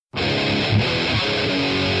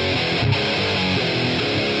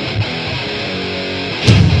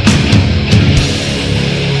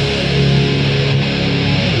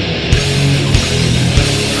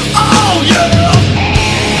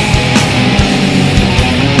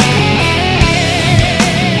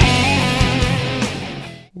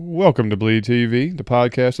Welcome to Bleed TV, the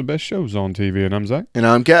podcast of best shows on TV, and I'm Zach. And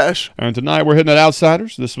I'm Cash. And tonight we're hitting at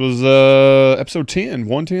Outsiders. This was episode 10,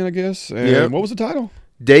 110, I guess. And Yep. What was the title?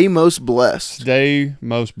 Day Most Blessed. Day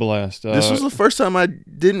Most Blessed. This was the first time I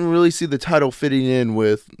didn't really see the title fitting in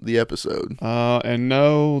with the episode. And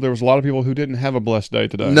no, there was a lot of people who didn't have a blessed day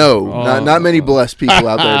today. No, not many blessed people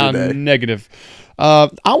out there today. Negative. I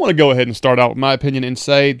want to go ahead and start out with my opinion and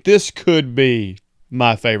say this could be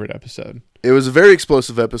my favorite episode. It was a very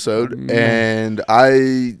explosive episode, and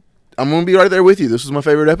I'm going to be right there with you. This was my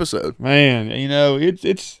favorite episode. Man,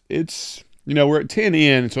 it's we're at 10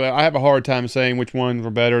 in, so I have a hard time saying which ones were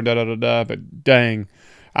better, but dang.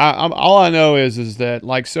 All I know is that,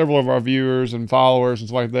 like several of our viewers and followers and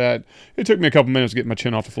stuff like that, it took me a couple minutes to get my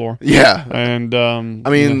chin off the floor. Yeah. And,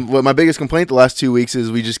 what my biggest complaint the last 2 weeks is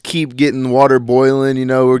we just keep getting water boiling,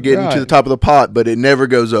 we're getting to the top of the pot, but it never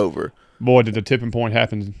goes over. Boy, did the tipping point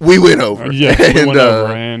happen. We went over. Yeah, we went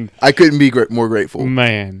over. And I couldn't be more grateful.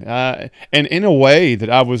 Man. And in a way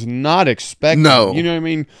that I was not expecting. No. You know what I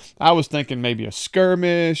mean? I was thinking maybe a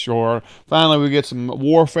skirmish or finally we get some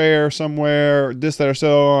warfare somewhere, this, that, or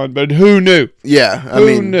so on. But who knew? Yeah.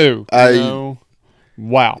 Who knew?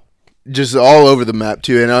 Wow. Just all over the map,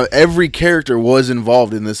 too. And every character was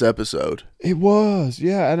involved in this episode. It was,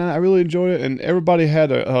 yeah, and I really enjoyed it. And everybody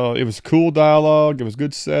had it was cool dialogue. It was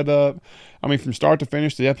good setup. I mean, from start to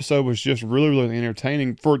finish, the episode was just really, really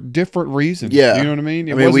entertaining for different reasons. Yeah. You know what I mean?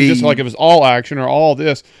 It wasn't just like it was all action or all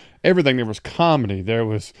this. Everything. There was comedy. There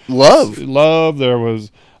was love. There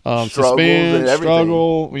was suspense,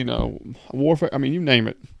 struggle, warfare. I mean, you name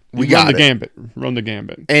it. We got the gambit. Run the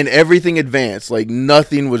gambit. And everything advanced. Like,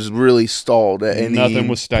 nothing was really stalled at any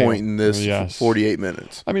point in this 48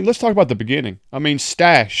 minutes. I mean, let's talk about the beginning. I mean,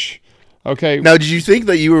 Stash. Okay. Now, did you think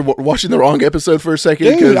that you were watching the wrong episode for a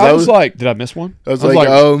second? Dude, I was like, did I miss one? I was like,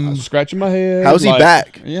 I was scratching my head. How's he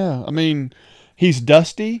back? Yeah. I mean, he's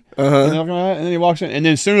dusty. Uh-huh. And then he walks in. And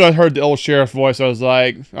then as soon as I heard the old sheriff's voice, I was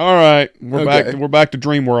like, all right, we're back to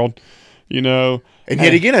Dream World. And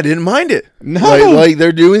yet again, I didn't mind it. No. Like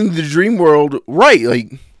they're doing the Dream World right.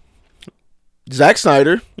 Like, Zack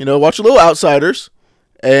Snyder, watch a little Outsiders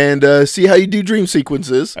and see how you do dream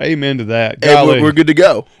sequences. Amen to that. And we're good to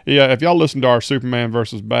go. Yeah, if y'all listen to our Superman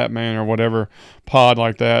versus Batman or whatever pod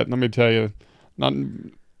like that, let me tell you,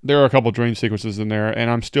 there are a couple dream sequences in there, and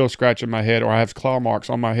I'm still scratching my head, or I have claw marks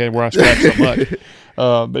on my head where I scratch so much.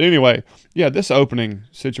 But anyway, yeah, this opening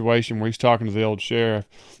situation where he's talking to the old sheriff,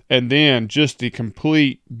 and then just the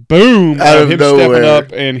complete boom of him stepping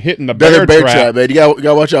up and hitting the bear trap. Man. You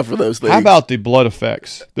gotta watch out for those things. How about the blood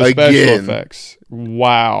effects? The special effects.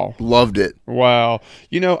 Wow. Loved it. Wow.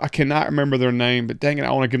 I cannot remember their name, but dang it,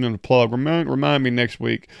 I want to give them a plug. Remind me next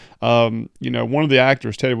week. One of the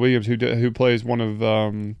actors, Teddy Williams, who plays one of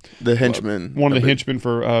the henchmen. One of the henchmen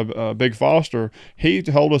for Big Foster, he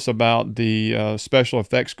told us about the special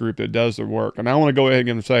effects group that does the work. And I want to go ahead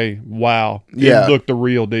and say, wow. It looked the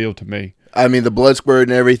real deal to me. I mean, the blood spurt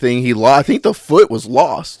and everything. I think the foot was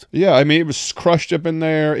lost. Yeah, I mean, it was crushed up in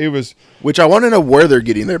there. It was... Which I want to know where they're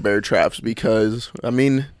getting their bear traps because, I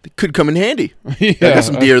mean, it could come in handy. Yeah. I got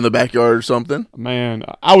some deer in the backyard or something. Man,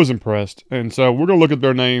 I was impressed. And so we're going to look at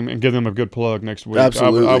their name and give them a good plug next week.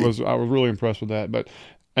 Absolutely. I was really impressed with that.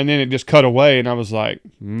 And then it just cut away, and I was like,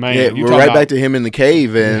 man. Yeah, we're right back to him in the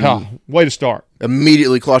cave. And way to start.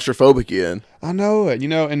 Immediately claustrophobic again. I know it.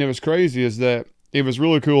 And it was crazy is that it was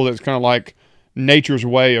really cool that it's kind of like nature's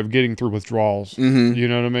way of getting through withdrawals. Mm-hmm. You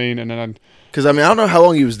know what I mean? And then because, I don't know how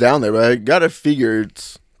long he was down there, but I got to figure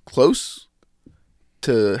it's close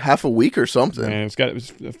to half a week or something. Man, it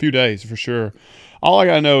was a few days for sure. All I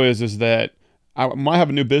got to know is that I might have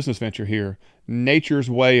a new business venture here. Nature's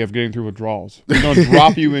way of getting through withdrawals. We're going to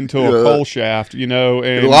drop you into a coal shaft,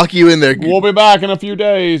 and lock you in there. We'll be back in a few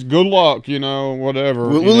days. Good luck, whatever.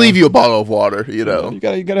 We'll leave you a bottle of water, You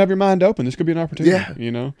got to have your mind open. This could be an opportunity.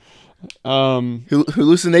 Yeah.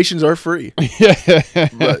 Hallucinations are free. Yeah.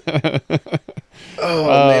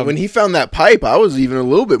 Man, when he found that pipe, I was even a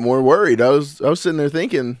little bit more worried. I was sitting there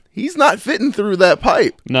thinking he's not fitting through that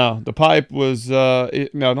pipe. No, the pipe was. No,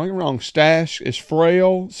 don't get me wrong. Stash is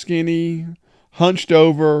frail, skinny, hunched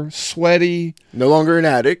over, sweaty. No longer an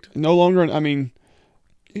addict. No longer. I don't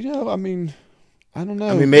know. I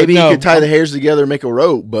mean, maybe he could tie the hairs together and make a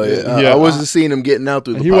rope, but I wasn't seeing him getting out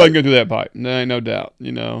through the pipe. He wasn't going to do that pipe. No doubt,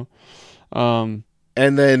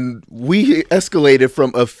 And then we escalated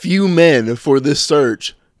from a few men for this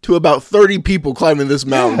search to about 30 people climbing this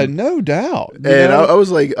mountain. Yeah, no doubt. And I was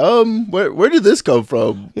like, where did this come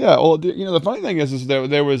from? Yeah, well, the funny thing is that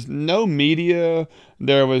there was no media.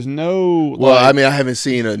 There was no... Well, I haven't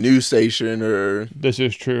seen a news station or... This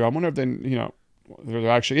is true. I wonder if they, there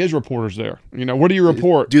actually is reporters there. What do you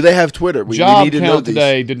report? Do they have Twitter? We Job need to know count these.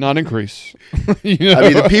 today did not increase. I mean,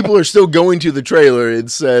 the people are still going to the trailer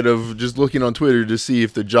instead of just looking on Twitter to see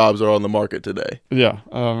if the jobs are on the market today. Yeah,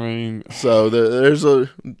 I mean, so there's a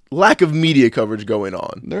lack of media coverage going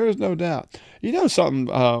on. there is no doubt. Something?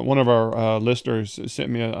 One of our listeners sent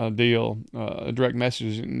me a deal, a direct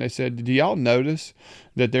message, and they said, "Do y'all notice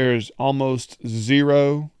that there's almost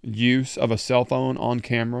zero use of a cell phone on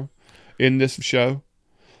camera in this show?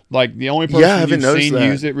 Like the only person you've seen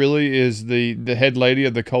use it really is the head lady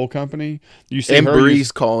of the coal company. You see and her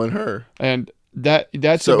Bree's calling her, and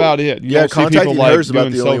that's about it. You don't see contacting people like her is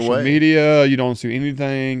about doing the only social way. media. You don't see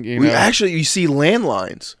anything. You see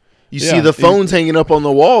landlines. You see Yeah, the phones hanging up on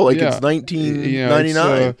the wall like Yeah. it's 1999.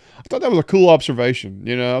 I thought that was a cool observation.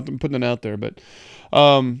 I'm putting it out there, but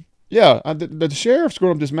the sheriff's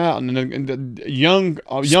going up this mountain, and the young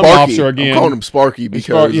Sparky. officer again. I'm calling him Sparky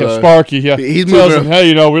because Sparky. Yeah, he's tells moving. him, hey,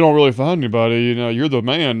 we don't really find anybody. You're the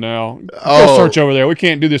man now. Go Oh. search over there. We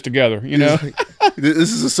can't do this together.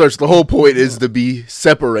 This is a search. The whole point is to be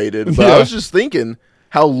separated. But Yeah. I was just thinking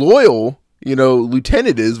how loyal,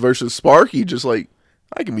 Lieutenant is versus Sparky. Just like,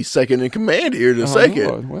 I can be second in command here in a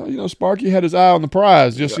second. Well, Sparky had his eye on the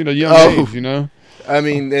prize, just young Oh. age. I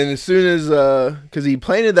mean, and as soon as, because he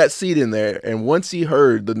planted that seed in there, and once he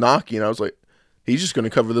heard the knocking, I was like, he's just going to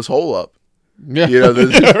cover this hole up. Yeah,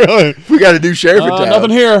 Really. We got to do sheriff in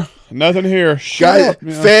town. Nothing here. Shut Guys,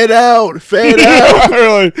 up. fed out.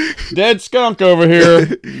 Really, dead skunk over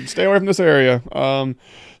here. Stay away from this area.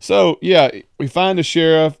 So yeah, we find the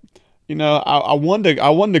sheriff. I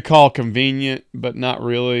wanted to call convenient, but not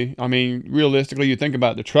really. I mean, realistically, you think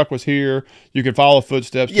about it, the truck was here. You could follow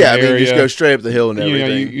footsteps. Yeah, to the area. just go straight up the hill and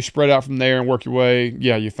everything. You spread out from there and work your way.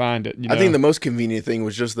 Yeah, you find it. I think the most convenient thing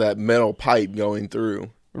was just that metal pipe going through.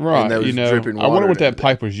 Right, and that was dripping water I wonder what that and everything.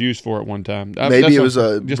 pipe was used for at one time. Maybe it was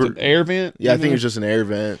just an air vent. Yeah, I think it was just an air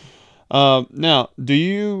vent. Now, do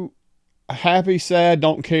you happy, sad,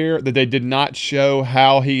 don't care that they did not show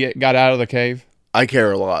how he got out of the cave? I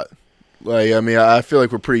care a lot. I feel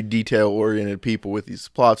like we're pretty detail-oriented people with these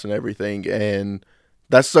plots and everything, and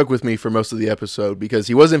that stuck with me for most of the episode because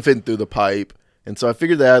he wasn't fitting through the pipe, and so I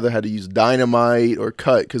figured they either had to use dynamite or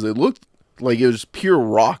cut because it looked like it was pure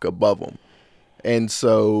rock above him, and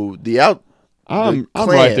so I'm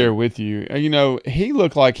right there with you. He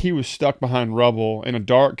looked like he was stuck behind rubble in a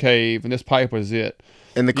dark cave, and this pipe was it.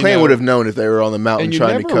 And the clan would have known if they were on the mountain and you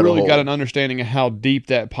trying to never cut a really hole. got an understanding of how deep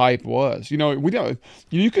that pipe was. We don't.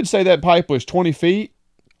 You could say that pipe was 20 feet,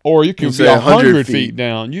 or you could say be 100 100 feet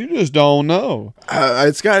down. You just don't know.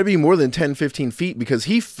 It's got to be more than 10, 15 feet because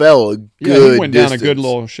he fell a good Yeah, he went distance. down a good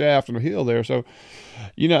little shaft on the hill there. So,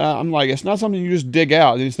 I'm like, it's not something you just dig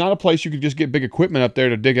out. It's not a place you could just get big equipment up there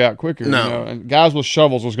to dig out quicker. No. And guys with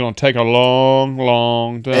shovels was going to take a long,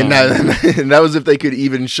 long time. And that was if they could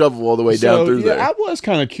even shovel all the way down through there. I was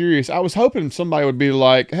kind of curious. I was hoping somebody would be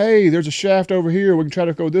like, hey, there's a shaft over here. We can try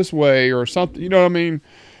to go this way or something. You know what I mean?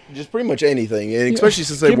 Just pretty much anything, and especially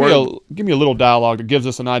since they weren't. Give me a little dialogue that gives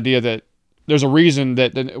us an idea that there's a reason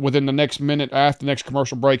that within the next minute after the next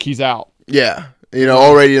commercial break, he's out. Yeah,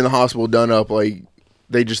 already in the hospital, done up. Like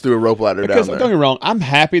they just threw a rope ladder Because down don't there. get me wrong, I'm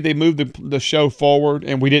happy they moved the show forward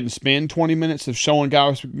and we didn't spend 20 minutes of showing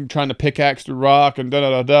guys trying to pickaxe the rock and da da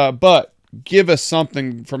da da. But give us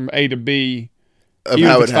something from A to B, Of even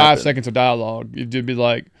how if it it's 5 happened. seconds of dialogue. It'd be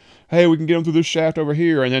like, hey, we can get them through this shaft over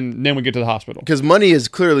here, and then we get to the hospital. Because money has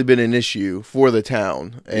clearly been an issue for the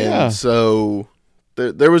town, and Yeah. so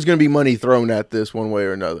there was going to be money thrown at this one way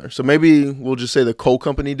or another. So maybe we'll just say the coal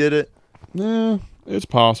company did it. Yeah, it's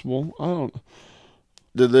possible. I don't.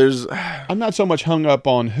 There's I'm not so much hung up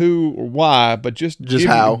on who or why, but just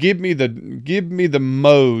how. give me the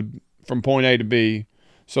mode from point A to B,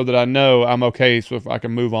 so that I know I'm okay. So if I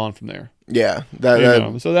can move on from there, yeah,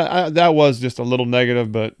 So that was just a little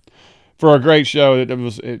negative, but for a great show, it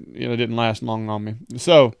didn't last long on me.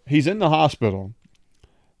 So he's in the hospital,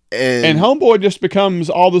 and homeboy just becomes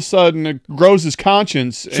all of a sudden it grows his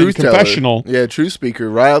conscience and truth teller. confessional. Yeah, truth speaker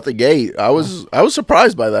right out the gate. I was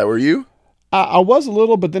surprised by that. Were you? I was a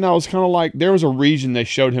little, but then I was kind of like, there was a reason they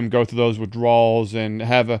showed him go through those withdrawals and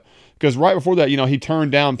because right before that, he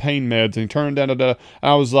turned down pain meds and he turned down, and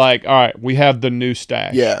I was like, all right, we have the new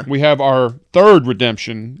stash. Yeah. We have our third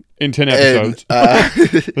redemption in 10 episodes.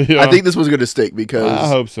 And, I think this was going to stick because I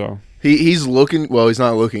hope so. he's looking, well, he's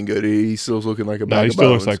not looking good. He's still looking like a bag No, he of still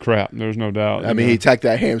bones. looks like crap. There's no doubt. I mean, he attacked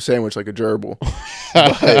that ham sandwich like a gerbil.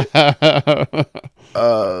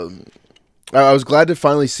 I was glad to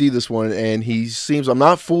finally see this one, and I'm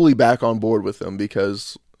not fully back on board with him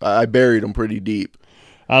because I buried him pretty deep.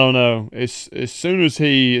 I don't know. As soon as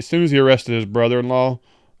he arrested his brother-in-law.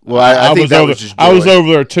 Well, I think that was just joy. I was over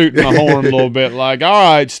there tooting my horn a little bit, like,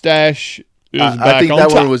 all right, Stash is back I think on that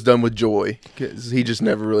top. one was done with joy because he just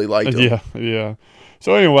never really liked him. Yeah.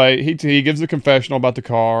 So anyway, he gives the confessional about the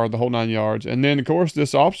car, the whole 9 yards, and then of course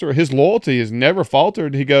this officer, his loyalty has never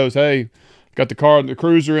faltered. He goes, "Hey, got the car, the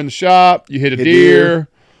cruiser in the shop. You hit a deer.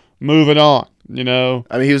 Moving on." You know.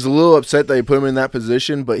 I mean, he was a little upset that he put him in that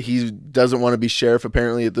position, but he doesn't want to be sheriff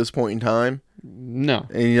apparently at this point in time. No.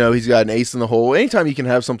 And he's got an ace in the hole. Anytime you can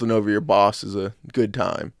have something over your boss is a good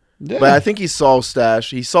time. Yeah. But I think he saw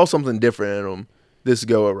something different in him this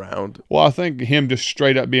go around. Well, I think him just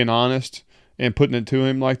straight up being honest and putting it to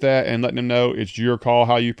him like that and letting him know it's your call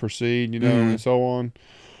how you proceed, and so on.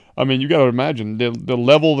 I mean, you got to imagine the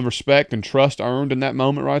level of respect and trust earned in that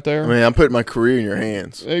moment right there. I mean, I'm putting my career in your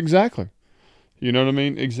hands. Exactly. You know what I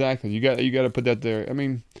mean? Exactly. You got to put that there. I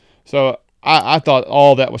mean, so I thought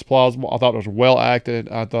all that was plausible. I thought it was well acted.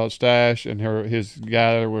 I thought Stash and his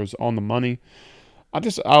guy was on the money.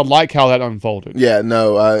 I like how that unfolded. Yeah,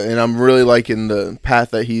 no, and I'm really liking the path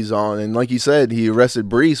that he's on. And like you said, he arrested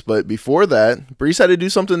Brees, but before that, Brees had to do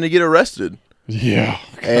something to get arrested. Yeah.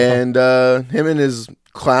 And him and his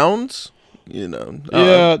clowns,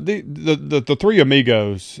 Yeah, the three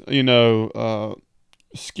amigos,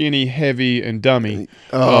 skinny, heavy, and dummy.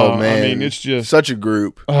 Oh man, I mean, it's just such a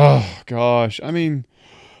group. Oh gosh, I mean,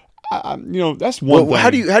 that's one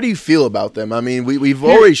thing. How do you feel about them? I mean, we've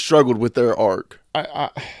already struggled with their arc.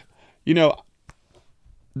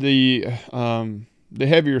 The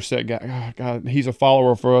heavier set guy. Oh, God, he's a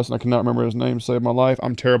follower for us, and I cannot remember his name to save my life.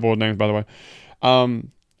 I'm terrible with names, by the way.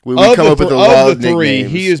 We come up with a lot of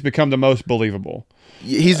nicknames. He has become the most believable.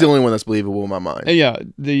 He's the only one that's believable in my mind. And yeah,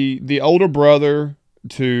 the older brother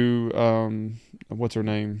to what's her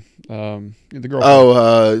name? The girlfriend.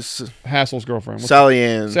 Oh, Hassel's girlfriend. Sally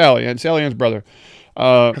Ann. Sally Ann's brother.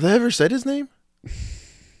 Have they ever said his name?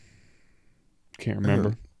 Can't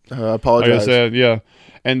remember. I apologize. Like I said, yeah.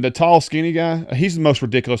 And the tall, skinny guy, he's the most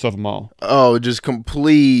ridiculous of them all. Oh, just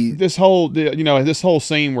complete. This whole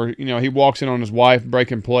scene where he walks in on his wife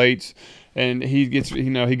breaking plates, and he gets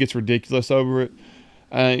ridiculous over it.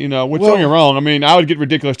 Which don't get me wrong. I mean, I would get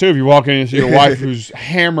ridiculous too if you walk in and see your wife who's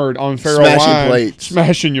hammered on Faro wine,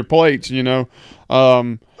 smashing your plates.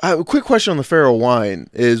 A quick question on the Faro wine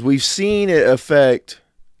is: we've seen it affect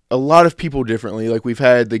a lot of people differently. Like we've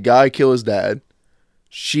had the guy kill his dad.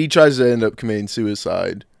 She tries to end up committing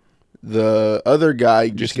suicide. The other guy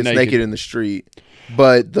just gets naked in the street.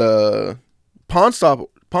 But the pawn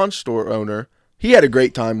store owner, he had a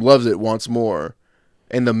great time, loves it once more.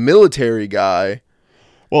 And the military guy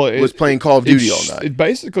was playing Call of Duty all night. It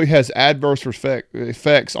basically has adverse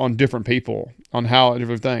effects on different people, on how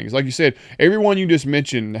different things. Like you said, everyone you just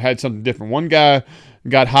mentioned had something different. One guy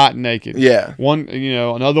got hot and naked. Yeah.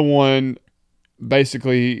 Another one...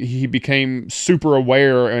 Basically, he became super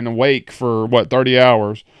aware and awake for 30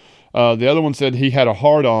 hours. The other one said he had a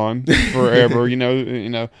hard on forever.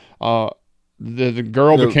 The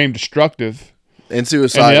girl became destructive and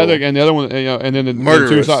suicidal. And the other one, and then and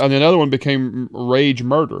the other one became rage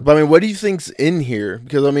murder. But I mean, what do you think's in here?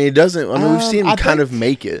 Because I mean, it doesn't. I mean, we've seen him kind of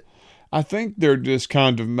make it. I think they're just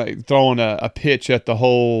kind of throwing a pitch at the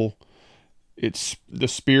whole. It's the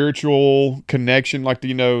spiritual connection, like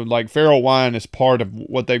Faro wine is part of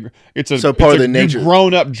what they. Part of the nature. You've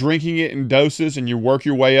grown up drinking it in doses, and you work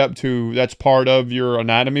your way up to that's part of your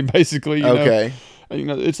anatomy, basically. Okay.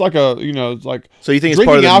 It's like it's like. So you think it's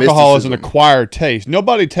part of the alcohol mysticism. is an acquired taste.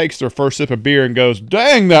 Nobody takes their first sip of beer and goes,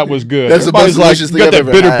 "Dang, that was good." That's Everybody's the most delicious thing I've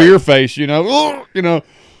ever bitter had. beer face,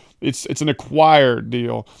 It's an acquired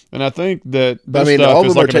deal, and I think that this stuff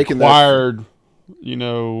is like an acquired,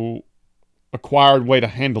 acquired way to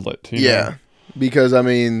handle it. Yeah, because I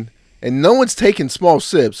mean, and no one's taking small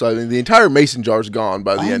sips. I mean, the entire mason jar's gone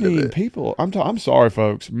by the end of it. People, I'm sorry,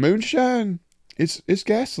 folks. Moonshine, it's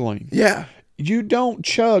gasoline. Yeah, you don't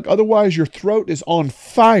chug, otherwise your throat is on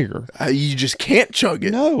fire. You just can't chug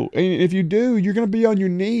it. No, and if you do, you're going to be on your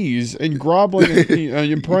knees and groveling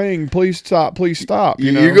and praying, "Please stop, please stop."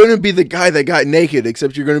 You're going to be the guy that got naked,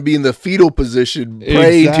 except you're going to be in the fetal position,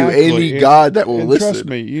 praying to any god that will listen. Trust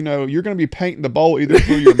me, you're going to be painting the bowl either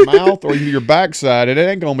through your mouth or your backside, and it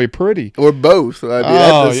ain't going to be pretty. Or both. I mean,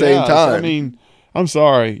 at the same time. So, I mean, I'm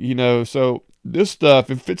sorry, so this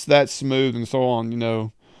stuff, if it's that smooth and so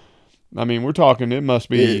on, I mean, we're talking. It must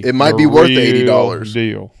be. It might be worth $80.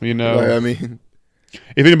 Deal, I mean,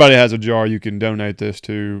 if anybody has a jar, you can donate this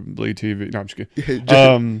to Bleed TV. No, I'm just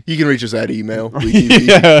kidding. You can reach us at email. Bleed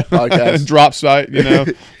TV podcast drop site.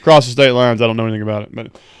 Across the state lines. I don't know anything about it,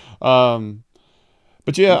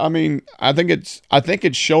 But yeah, I mean, I think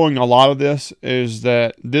it's showing a lot of this is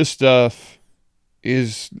that this stuff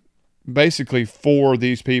is basically for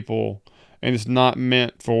these people, and it's not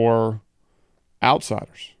meant for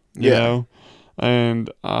outsiders. You know, and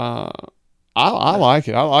I like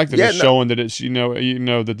it. I like that it's showing that it's you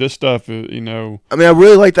know that this stuff is, you know. I mean, I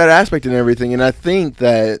really like that aspect and everything, and I think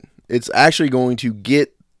that it's actually going to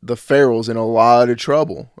get the Ferals in a lot of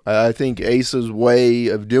trouble. I think Asa's way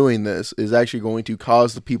of doing this is actually going to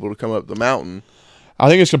cause the people to come up the mountain. I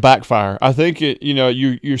think it's a backfire. I think it, you know,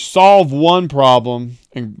 you solve one problem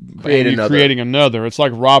and you're creating another. It's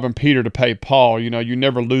like robbing Peter to pay Paul. You know, you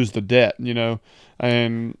never lose the debt. You know,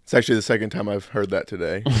 and it's actually the second time I've heard that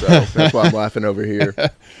today, so that's why I'm laughing over here.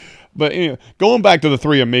 But anyway, going back to the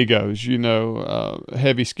three amigos, you know,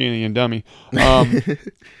 Heavy, Skinny, and Dummy.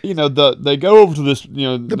 You know, they go over to this, you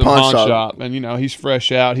know, the pawn shop, and you know he's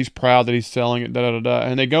fresh out. He's proud that he's selling it.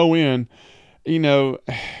 And they go in, you know.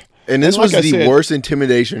 And this was the worst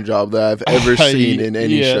intimidation job that I've ever seen in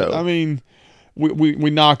any show. I mean, we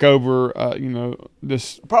knock over, you know,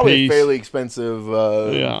 this probably piece. A fairly expensive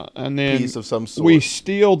and then piece of some sort. We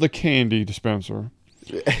steal the candy dispenser,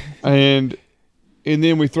 and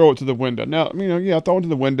then we throw it to the window. Now, you know, throw it to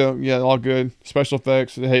the window. Yeah, all good. Special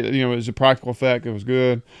effects. Hey, you know, it was a practical effect. It was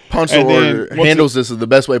good. Ponce Order handles this in the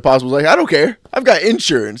best way possible. Like, I don't care. I've got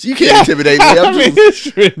insurance. You can't intimidate me.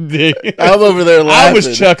 It's ridiculous. I'm over there laughing. I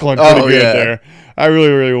was chuckling pretty good there. I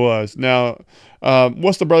really, really was. Now,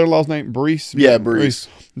 what's the brother-in-law's name? Brees? Yeah, Brees.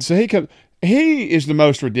 So he is the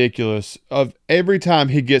most ridiculous of every time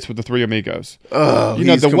he gets with the three amigos. Oh, you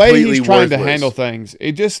know, the way he's trying to handle things,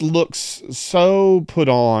 it just looks so put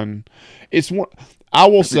on. I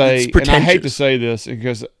will say, and I hate to say this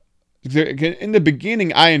because in the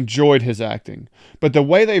beginning I enjoyed his acting, but the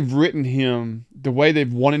way they've written him, the way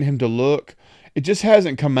they've wanted him to look, it just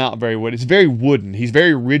hasn't come out very well. It's very wooden. He's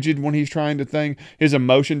very rigid when he's trying to think. His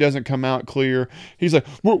emotion doesn't come out clear. He's like,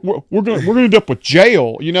 we're gonna end up with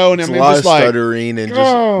jail, you know. And it's a lot of stuttering and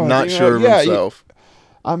just not sure of himself.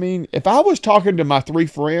 I mean, if I was talking to my three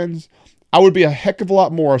friends, I would be a heck of a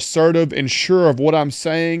lot more assertive and sure of what I'm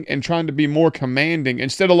saying and trying to be more commanding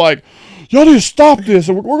instead of like, y'all need to stop this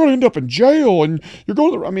or we're going to end up in jail and you're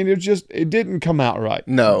going to, I mean, it didn't come out right.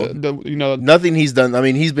 No. You know, nothing he's done. I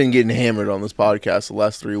mean, he's been getting hammered on this podcast the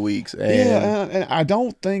last 3 weeks. And I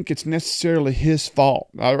don't think it's necessarily his fault.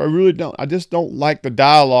 I really don't. I just don't like the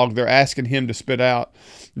dialogue they're asking him to spit out.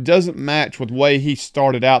 It doesn't match with the way he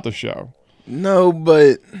started out the show. No,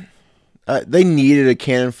 but they needed a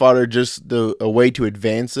cannon fodder, just a way to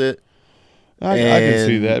advance it. I can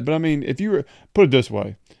see that. But I mean, if you were, put it this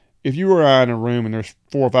way, if you were in a room and there's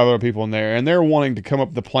 4 or 5 other people in there and they're wanting to come up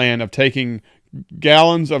with the plan of taking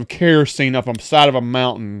gallons of kerosene up on the side of a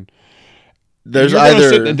mountain, there's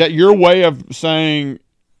either that your way of saying,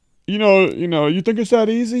 you know, you think it's that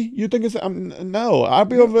easy? You think it's no? I'd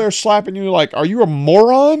be over there slapping you like, are you a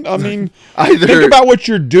moron? I mean, think about what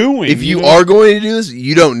you're doing. If you are going to do this,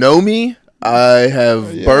 you don't know me. I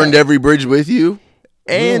have burned every bridge with you,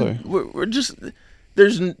 and we're just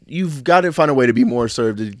you've got to find a way to be more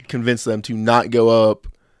assertive to convince them to not go up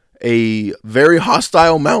a very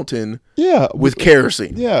hostile mountain. With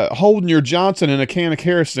kerosene. Yeah, holding your Johnson in a can of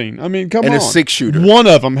kerosene. I mean, come on. And a 6-shooter. One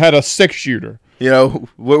of them had a 6-shooter. You know,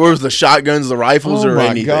 where was the shotguns, the rifles, or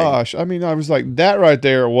anything? Oh, my gosh. I mean, I was like, that right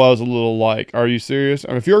there was a little like, are you serious? I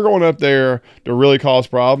mean, if you're going up there to really cause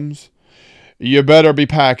problems, you better be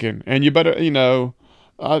packing. And you better, you know,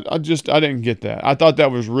 I didn't get that. I thought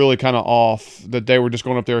that was really kind of off, that they were just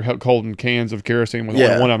going up there holding cans of kerosene with one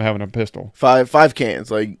of them having a pistol. Five cans.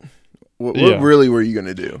 Like, what really were you going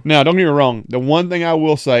to do? Now, don't get me wrong. The one thing I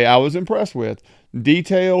will say I was impressed with,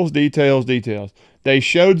 details. They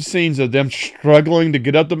showed scenes of them struggling to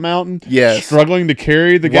get up the mountain. Yes. Struggling to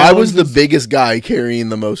carry the gallons. Why was the biggest guy carrying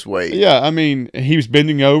the most weight? Yeah, I mean, he was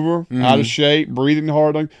bending over, out of shape, breathing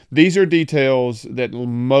hard. These are details that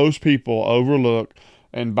most people overlook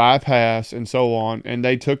and bypass and so on, and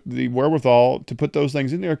they took the wherewithal to put those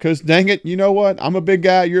things in there because, dang it, you know what? I'm a big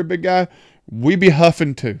guy, you're a big guy. We be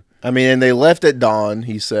huffing too. I mean, and they left at dawn,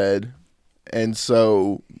 he said, and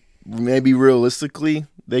so maybe realistically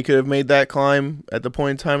they could have made that climb at the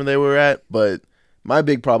point in time they were at, but my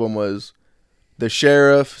big problem was the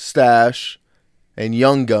sheriff, Stash, and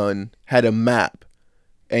Young Gun had a map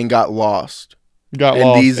and got lost.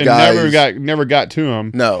 These guys never got to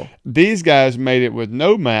them. No. These guys made it with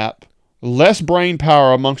no map, less brain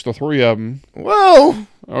power amongst the three of them. Well,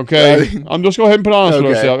 okay. I'm just going ahead and put honest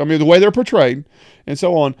with ourselves. I mean, the way they're portrayed and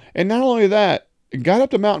so on. And not only that, it got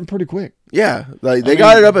up the mountain pretty quick. Yeah, they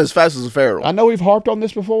got it up as fast as a Feral. I know we've harped on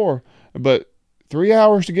this before, but 3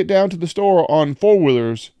 hours to get down to the store on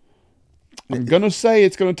 4-wheelers. I'm going to say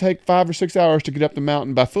it's going to take 5 or 6 hours to get up the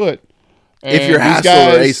mountain by foot. If you're these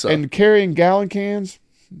Hassel or Asa. And carrying gallon cans,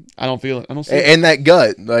 I don't feel it. I don't see it. And that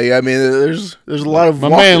gut. Like, I mean, there's a lot of My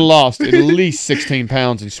walking. man lost at least 16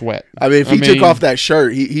 pounds in sweat. I mean, if he took off that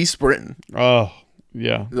shirt, he's sprinting. Oh,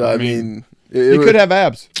 yeah. I mean he could have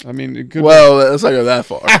abs. I mean, it could. Well, let's not go that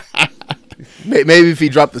far. Maybe if he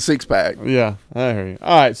dropped the 6-pack. Yeah, I hear you.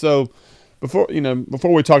 All right, so before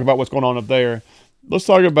we talk about what's going on up there, let's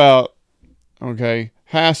talk about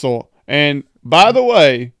Hassel. And by the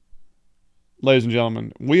way, ladies and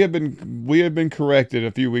gentlemen, we have been corrected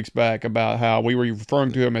a few weeks back about how we were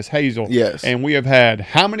referring to him as Hazel. Yes. And we have had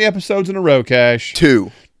how many episodes in a row, Cash?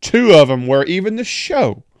 2. 2 of them where even the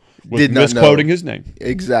show was Did not misquoting know. his name.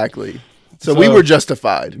 Exactly. So we were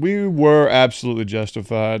justified. We were absolutely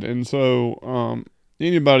justified. And so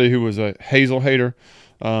anybody who was a Hazel hater,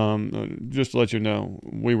 just to let you know,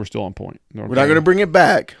 we were still on point. Okay? We're not going to bring it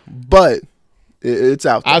back, but it's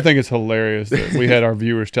out there. I think it's hilarious that we had our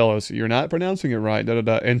viewers tell us, you're not pronouncing it right,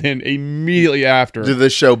 and then immediately after, the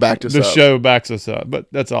show backed us up. The show backs us up, but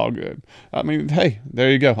that's all good. I mean, hey, there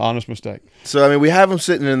you go. Honest mistake. So, I mean, we have him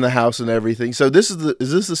sitting in the house and everything. So, is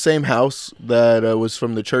this the same house that was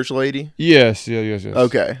from the church lady? Yes.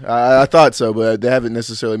 Okay. I thought so, but they haven't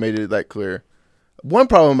necessarily made it that clear. One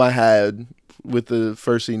problem I had with the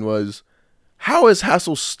first scene was, how is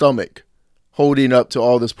Hassel's stomach holding up to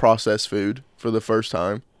all this processed food for the first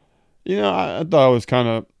time? I thought it was kind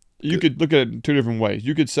of, you could look at it in 2 different ways.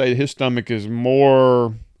 You could say his stomach is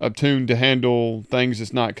more attuned to handle things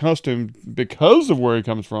it's not accustomed because of where he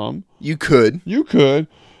comes from. You could,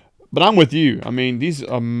 but I'm with you. I mean, these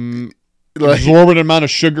exorbitant amount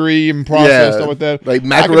of sugary and processed stuff like that, like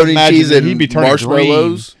macaroni and cheese and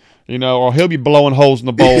marshmallows. Green, or he'll be blowing holes in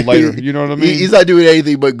the bowl later. You know what I mean? He's not doing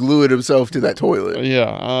anything but gluing himself to that toilet. Yeah.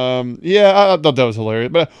 I thought that was hilarious.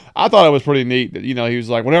 But I thought it was pretty neat that, he was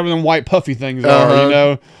like, whatever them white puffy things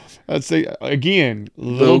are, let's see, again,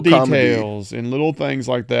 little details comedy. And little things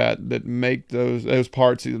like that make those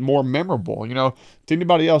parts more memorable. To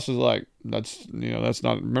anybody else is like, that's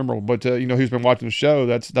not memorable. But who's been watching the show,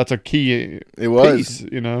 that's a key it was. Piece,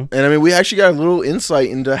 And I mean, we actually got a little insight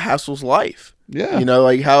into Hassel's life. Yeah.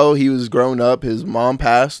 Like how he was growing up. His mom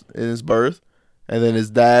passed in his birth, and then his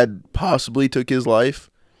dad possibly took his life,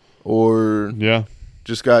 or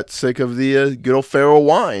just got sick of the good old Pharaoh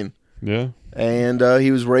wine. Yeah. And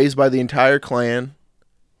he was raised by the entire clan.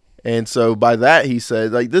 And so by that, he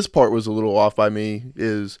said, like, this part was a little off by me,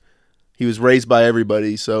 is he was raised by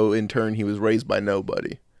everybody, so in turn he was raised by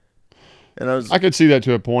nobody. And I could see that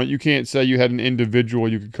to a point. You can't say you had an individual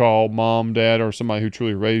you could call mom, dad, or somebody who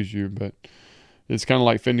truly raised you, but it's kind of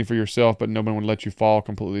like fending for yourself, but nobody would let you fall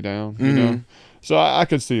completely down, you know? So I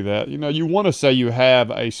could see that. You want to say you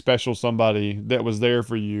have a special somebody that was there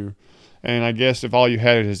for you. And I guess if all you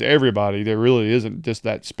had is everybody, there really isn't just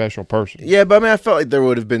that special person. Yeah, but I mean, I felt like there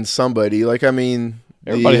would have been somebody. Like, I mean,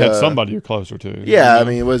 everybody had somebody you're closer to. Yeah, I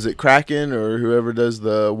mean, was it Kraken or whoever does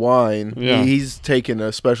the wine? Yeah. He's taken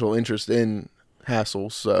a special interest in Hassel,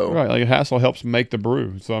 so. Right, like Hassel helps make the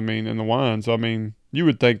brew, so I mean, and the wine. So, I mean, you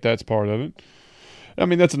would think that's part of it. I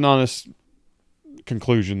mean, that's an honest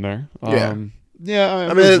conclusion there. Yeah,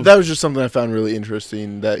 I mean, that was just something I found really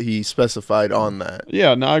interesting that he specified on that.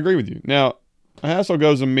 Yeah, no, I agree with you. Now, Hassel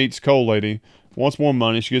goes and meets Coal Lady, wants more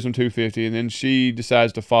money. She gives him $250, and then she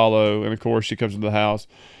decides to follow. And of course, she comes to the house.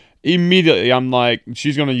 Immediately, I'm like,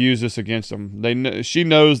 she's going to use this against them. She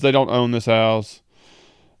knows they don't own this house.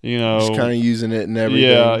 Just kind of using it and everything.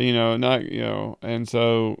 Yeah, and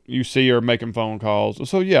so you see her making phone calls.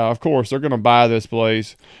 So yeah, of course they're going to buy this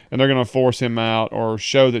place and they're going to force him out or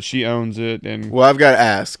show that she owns it. And well, I've got to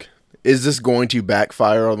ask: is this going to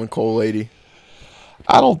backfire on the Coal Lady?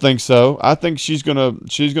 I don't think so. I think she's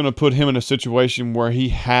gonna put him in a situation where he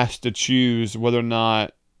has to choose whether or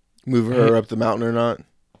not move her up the mountain or not.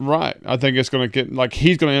 Right. I think it's going to get like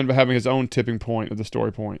he's going to end up having his own tipping point of the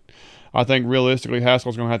story point. I think realistically,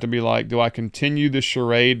 Haskell's going to have to be like, do I continue this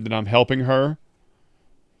charade that I'm helping her?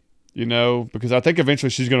 Because I think eventually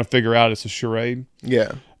she's going to figure out it's a charade.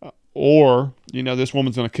 Yeah. Or, this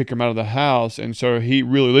woman's going to kick him out of the house. And so he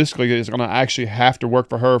realistically is going to actually have to work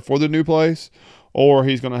for her for the new place. Or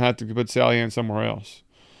he's going to have to put Sally Ann somewhere else.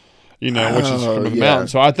 Which is from the mountain.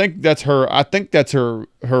 So I think that's her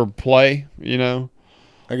play,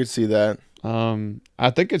 I could see that. I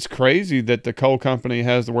think it's crazy that the coal company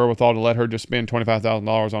has the wherewithal to let her just spend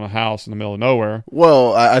 $25,000 on a house in the middle of nowhere.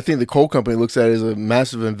 Well, I think the coal company looks at it as a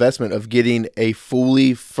massive investment of getting a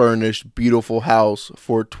fully furnished, beautiful house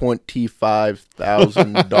for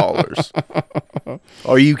 $25,000.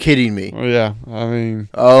 Are you kidding me? Well, yeah, I mean,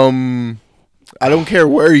 I don't care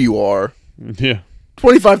where you are. yeah,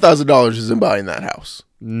 $25,000 isn't buying that house.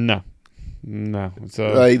 no.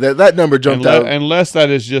 So Like that number jumped out. Unless that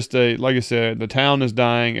is just like I said, the town is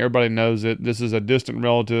dying. Everybody knows it. This is a distant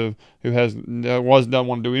relative who doesn't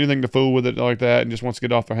want to do anything to fool with it like that, and just wants to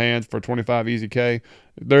get off their hands for 25 easy K.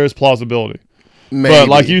 There is plausibility, Maybe. but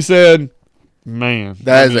like you said, man,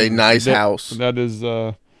 that is a nice house. That is.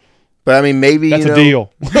 But I mean, maybe that's a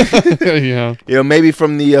deal. Yeah. Maybe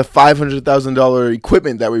from the $500,000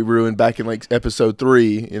 equipment that we ruined back in like episode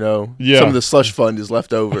 3, some of the slush fund is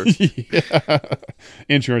left over. Yeah.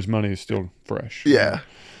 Insurance money is still fresh. Yeah,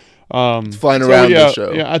 it's flying around the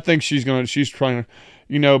show. Yeah, I think she's trying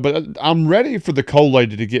to, but I'm ready for the coal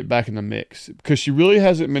lady to get back in the mix because she really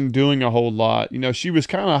hasn't been doing a whole lot. She was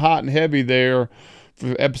kind of hot and heavy there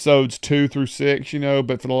for episodes 2 through 6,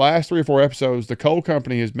 but for the last 3 or 4 episodes, the coal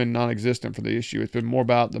company has been non-existent for the issue. It's been more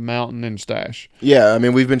about the mountain and Stash. Yeah, I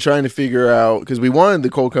mean, we've been trying to figure out, because we wanted the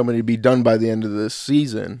coal company to be done by the end of this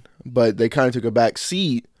season, but they kind of took a back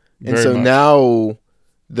seat, and Very so much. now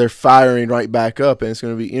they're firing right back up, and it's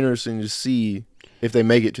going to be interesting to see if they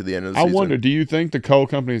make it to the end of the season. I wonder, do you think the coal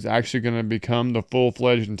company is actually going to become the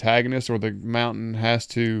full-fledged antagonist, or the mountain has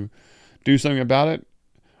to do something about it?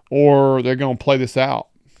 Or they're going to play this out?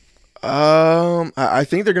 I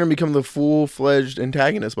think they're going to become the full-fledged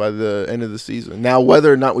antagonist by the end of the season. Now,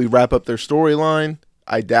 whether or not we wrap up their storyline,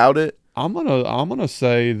 I doubt it. I'm gonna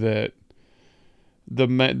say that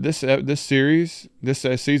this series,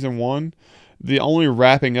 season 1, the only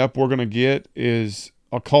wrapping up we're gonna get is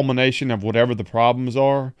a culmination of whatever the problems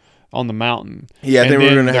are on the mountain. Yeah, I think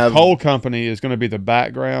we're going to have the coal company is going to be the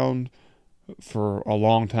background for a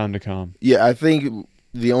long time to come. Yeah, I think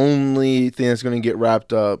the only thing that's going to get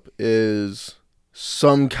wrapped up is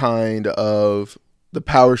some kind of the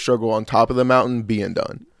power struggle on top of the mountain being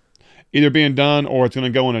done. Either being done or it's going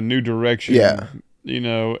to go in a new direction. Yeah.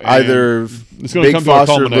 it's Either going to Big come to a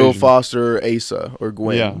Foster, culmination. Lil Foster, Asa, or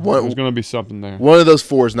Gwen. Yeah, there's going to be something there. One of those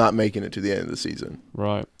 4 is not making it to the end of the season.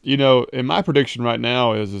 Right. And my prediction right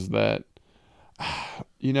now is that,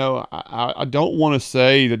 I don't want to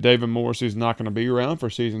say that David Morrissey is not going to be around for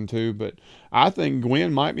season 2, but I think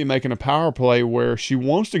Gwen might be making a power play where she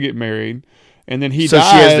wants to get married, and then he So she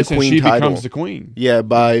has dies the and queen she title. becomes the queen Yeah,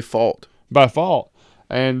 by fault. by fault.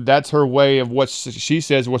 And that's her way of what she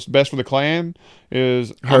says what's best for the clan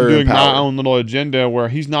is Her I'm doing in power. my own little agenda where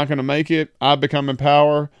he's not going to make it. I become in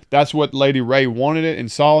power. That's what Lady Ray wanted it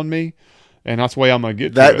and saw in me, and that's the way I'm going to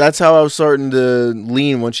get to it. That's how I was starting to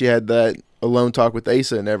lean when she had that alone talk with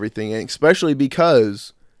Asa and everything, and especially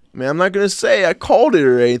because, I'm not going to say I called it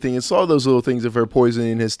or anything and saw those little things of her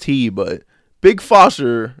poisoning his tea, but Big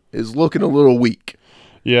Foster is looking a little weak.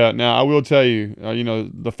 Yeah, now I will tell you,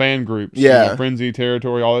 the fan groups, Yeah. Frenzy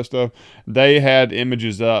Territory, all that stuff, they had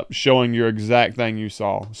images up showing your exact thing you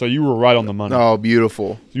saw. So you were right on the money. Oh,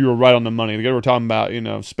 beautiful. You were right on the money. They were talking about,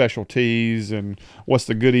 special teas and what's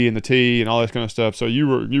the goodie in the tea and all this kind of stuff. So you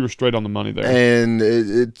were straight on the money there. And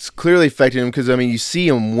it's clearly affecting him because, you see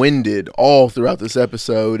him winded all throughout this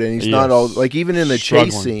episode, and he's not all, like, even in the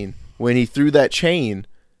Struggling. chase scene, when he threw that chain,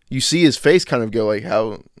 you see his face kind of go like,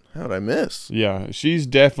 how did I miss? Yeah, she's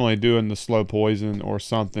definitely doing the slow poison or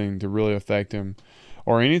something to really affect him.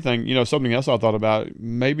 Or anything, something else I thought about.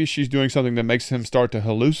 Maybe she's doing something that makes him start to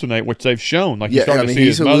hallucinate, which they've shown. Like he's starting to see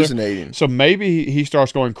he's his mother. hallucinating. So maybe he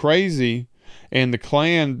starts going crazy, and the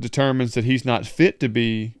clan determines that he's not fit to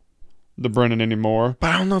be the Brennan anymore.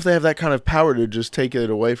 But I don't know if they have that kind of power to just take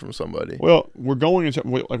it away from somebody. Well, we're going into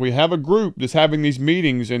we have a group that's having these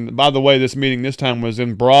meetings, and by the way, this meeting this time was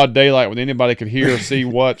in broad daylight, when anybody could hear, see,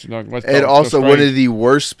 watch. And also one of the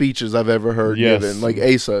worst speeches I've ever heard given. Like,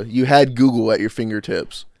 Asa, you had Google at your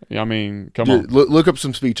fingertips. Yeah, come Dude, on, look up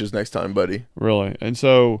some speeches next time, buddy. really. And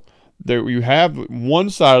so there you have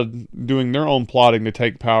one side doing their own plotting to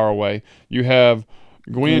take power away. You have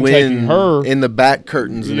Gwen taking her in the back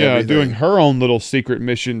curtains and everything. doing her own little secret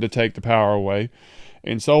mission to take the power away,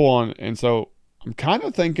 and so on. And so I'm kind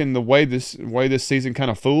of thinking the way this season kind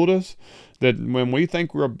of fooled us, that when we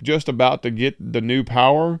think we're just about to get the new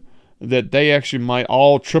power, that they actually might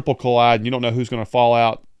all triple collide, and you don't know who's going to fall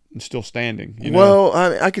out and still standing. Well,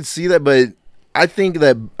 I could see that, but I think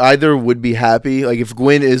that either would be happy. Like, if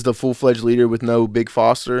Gwen is the full-fledged leader with no Big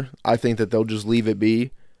Foster, I think that they'll just leave it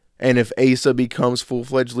be. And if Asa becomes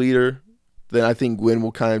full-fledged leader, then I think Gwen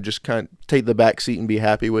will kind of take the back seat and be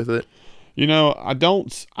happy with it.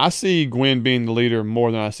 I see Gwen being the leader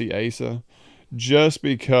more than I see Asa, just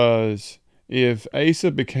because if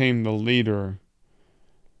Asa became the leader,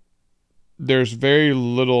 there's very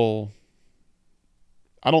little.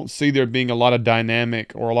 I don't see there being a lot of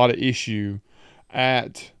dynamic or a lot of issue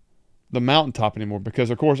at the mountaintop anymore, because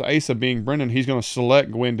of course Asa being Brennan, he's going to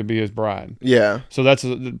select Gwen to be his bride. Yeah. So that's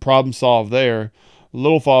the problem solved there.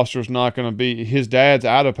 Little Foster's not going to be, his dad's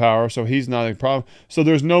out of power, so he's not a problem. So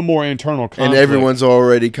there's no more internal conflict. And everyone's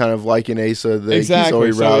already kind of liking Asa. Exactly.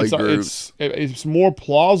 He's already rallied groups. It's more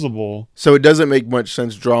plausible. So it doesn't make much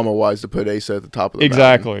sense drama-wise to put Asa at the top of the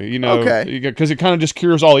Exactly. mountain. Okay. Because it kind of just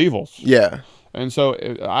cures all evils. Yeah. And so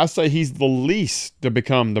I say he's the least to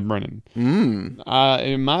become the Brennan.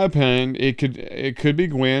 In my opinion, it could be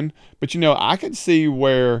Gwen, but I could see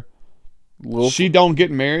where she don't get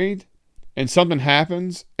married and something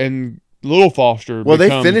happens and Little Foster. Well, they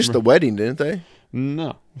finished the wedding, didn't they?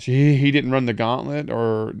 No, he didn't run the gauntlet,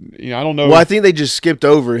 or I don't know. Well, I think they just skipped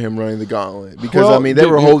over him running the gauntlet because they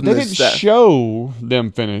were holding. They didn't show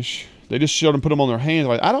them finish. They just showed them put them on their hands.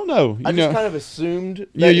 Like, I don't know. I just kind of assumed.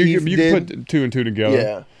 That you put 2 and 2 together.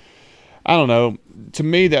 Yeah. I don't know. To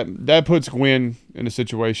me, that puts Gwen in a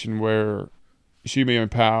situation where she may be in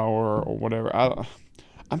power or whatever.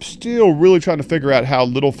 I'm still really trying to figure out how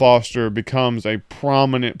Little Foster becomes a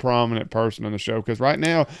prominent person in the show, because right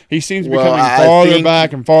now he seems to be coming farther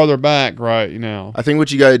back and farther back right now. I think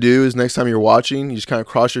what you got to do is next time you're watching, you just kind of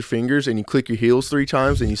cross your fingers and you click your heels 3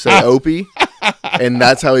 times and you say Opie, and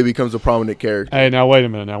that's how he becomes a prominent character. Hey, now wait a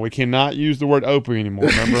minute. Now we cannot use the word Opie anymore.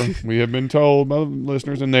 Remember, we have been told by the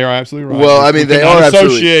listeners, and they are absolutely right. Well, I mean, they are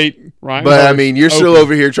associate Ryan, but I mean, you're still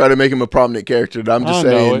over here trying to make him a prominent character. And I'm just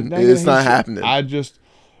saying it's not happening.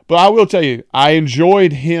 But I will tell you, I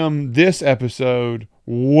enjoyed him this episode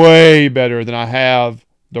way better than I have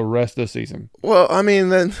the rest of the season. Well, I mean,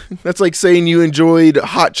 that's like saying you enjoyed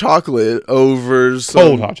hot chocolate over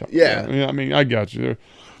cold hot chocolate. Yeah. I mean, I got you there.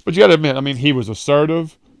 But you got to admit, I mean, he was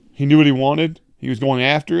assertive. He knew what he wanted. He was going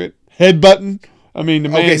after it. Headbutting. I mean, the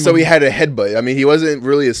man. Okay, so he had a headbutt. I mean, he wasn't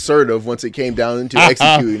really assertive once it came down to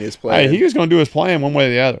executing his plan. Hey, he was going to do his plan one way or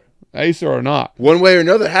the other, Asa or not. One way or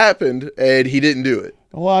another happened, and he didn't do it.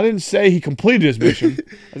 Well, I didn't say he completed his mission.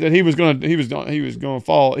 I said he was going to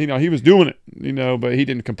fall. He was doing it, but he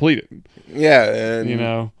didn't complete it. Yeah, and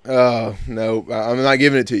no, I'm not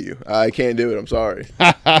giving it to you. I can't do it. I'm sorry.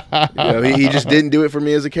 He just didn't do it for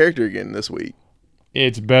me as a character again this week.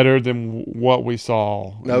 It's better than what we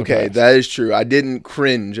saw. Okay, that is true. I didn't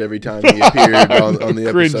cringe every time he appeared on the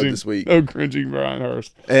episode this week. Oh, cringing Brian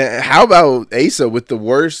Hurst. And how about Asa with the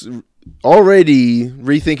worst? Already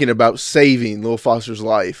rethinking about saving Little Foster's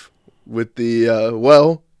life with the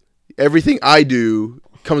everything I do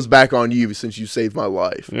comes back on you since you saved my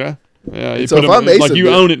life. Yeah. So if I'm Asa, like you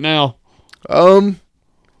own it now. Yeah.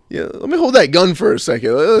 Let me hold that gun for a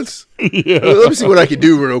second. Let me see what I can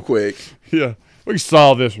do real quick. Yeah. We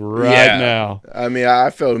saw this right now. I mean, I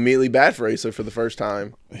felt immediately bad for Asa for the first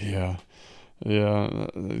time. Yeah.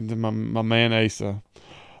 My man Asa.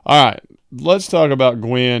 All right. Let's talk about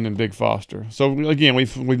Gwen and Big Foster. So again,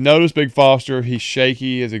 we've noticed Big Foster. He's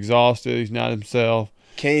shaky, he's exhausted, he's not himself.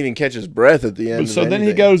 Can't even catch his breath at the end. So then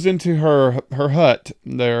he goes into her hut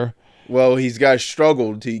there. Well, he's got to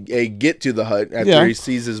struggle to get to the hut after he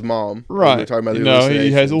sees his mom. Right. We're talking about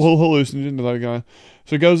he has a little hallucination to that guy.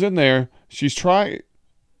 So he goes in there. She's trying.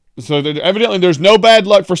 So evidently there's no bad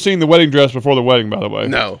luck for seeing the wedding dress before the wedding, by the way.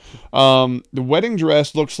 No. The wedding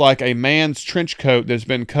dress looks like a man's trench coat that's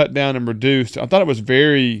been cut down and reduced. I thought it was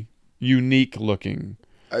very unique looking.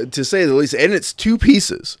 To say the least. And it's 2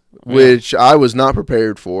 pieces, which I was not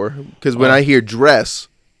prepared for. Because when I hear dress,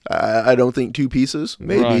 I don't think 2 pieces.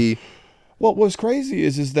 Maybe. Right. Well, what's crazy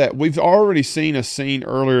is that we've already seen a scene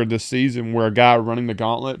earlier this season where a guy running the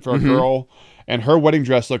gauntlet for a girl, and her wedding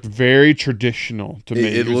dress looked very traditional to me.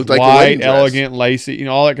 It looked like white, elegant, lacy,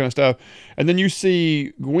 all that kind of stuff. And then you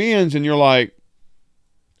see Gwen's, and you're like,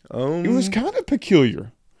 it was kind of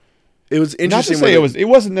peculiar. It was interesting. Not to say it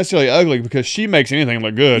wasn't necessarily ugly, because she makes anything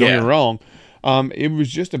look good. Don't get me wrong. It was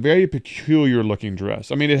just a very peculiar looking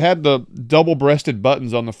dress. I mean, it had the double-breasted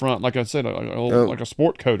buttons on the front, like I said, like a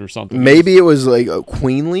sport coat or something. Maybe it was like a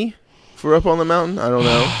queenly for up on the mountain. I don't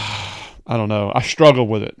know. I don't know. I struggled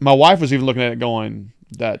with it. My wife was even looking at it going,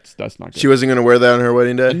 that's not good. She wasn't going to wear that on her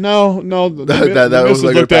wedding day? No. That missus was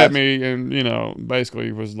like looked at me and,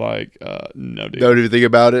 basically was like, no, dude. Don't even think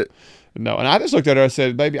about it? No, and I just looked at her. I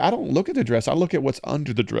said, "Baby, I don't look at the dress. I look at what's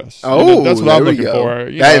under the dress. Oh, that's what there I'm we looking go. for.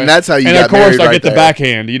 And that's how you and got of course, married I right get the there.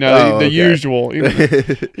 backhand. The okay. usual.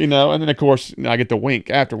 And then of course I get the wink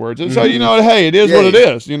afterwards. And so hey, it is what it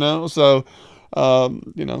is. So.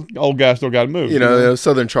 Old guy still got to move.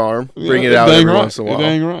 Southern charm, bring it out every once in a while.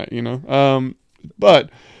 Dang right. But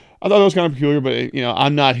I thought it was kind of peculiar. But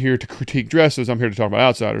I'm not here to critique dresses. I'm here to talk about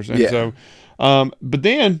outsiders. And so, but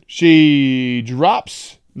then she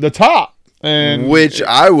drops the top, and which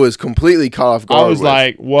I was completely caught off guard. I was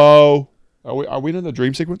like, "Whoa, are we in the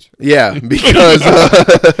dream sequence?" Yeah, because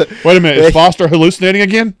wait a minute, is Foster hallucinating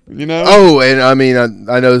again? Oh, and I mean,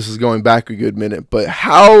 I know this is going back a good minute, but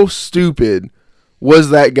how stupid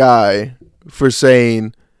was that guy for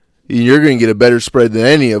saying you're going to get a better spread than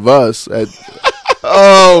any of us?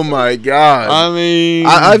 Oh my God! I mean,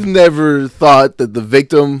 I've never thought that the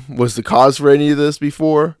victim was the cause for any of this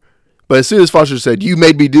before, but as soon as Foster said, "You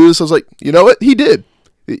made me do this," I was like, you know what? He did.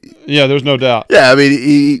 Yeah, there's no doubt. Yeah, I mean,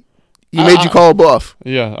 he made you call a bluff.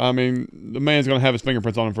 Yeah, I mean, the man's going to have his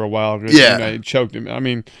fingerprints on him for a while. Yeah. He choked him. I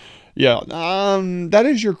mean, yeah, that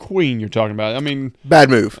is your queen you're talking about. I mean, bad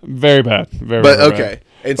move. Very bad. Very, but very okay. bad.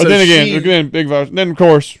 And but so then again, big violence. Then of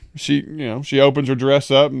course she opens her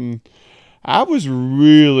dress up, and I was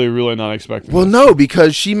really, really not expecting. Well, this. no,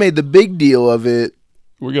 because she made the big deal of it.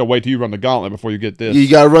 We're gonna wait till you run the gauntlet before you get this. You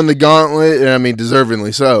got to run the gauntlet, and I mean,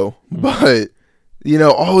 deservingly so. But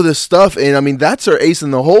all this stuff, and I mean, that's her ace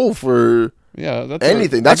in the hole for that's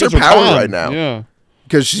anything. That's her power right now. Yeah,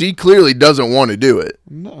 because she clearly doesn't want to do it.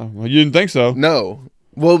 No, well, you didn't think so. No.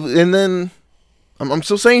 Well, and then I'm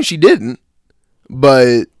still saying she didn't.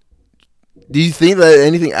 But do you think that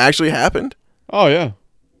anything actually happened? Oh yeah.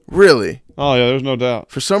 Really? Oh yeah. There's no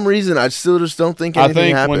doubt. For some reason, I still just don't think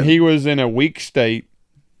anything happened. I think when he was in a weak state,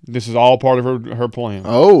 this is all part of her plan.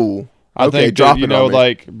 Oh. I okay, think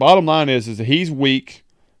that, bottom line is that he's weak,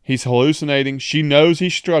 he's hallucinating, she knows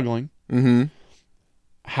he's struggling. Mm-hmm.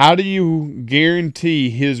 How do you guarantee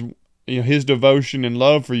his devotion and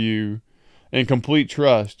love for you and complete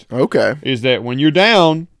trust? Okay. Is that when you're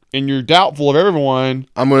down and you're doubtful of everyone,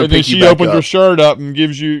 I'm going to pick you back up. She opens her shirt up and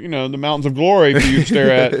gives you, the mountains of glory for you to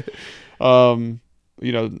stare at. I'm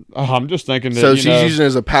just thinking that. So she's using it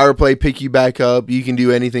as a power play, pick you back up. You can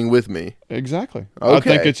do anything with me. Exactly. Okay. I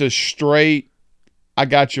think it's a straight, I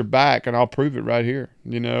got your back and I'll prove it right here.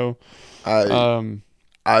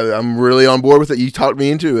 I'm really on board with it. You talked me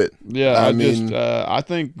into it. Yeah. I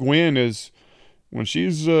think Gwen is, when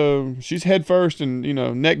she's head first and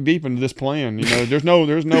neck deep into this plan. There's no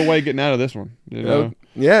way getting out of this one.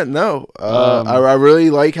 Yeah, no. I really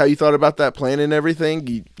like how you thought about that plan and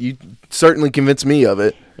everything. You certainly convinced me of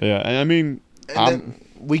it. Yeah, and I mean, then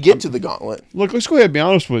we get to the gauntlet. Look, let's go ahead and be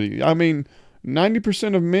honest with you. I mean,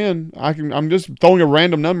 90% of men, I'm just throwing a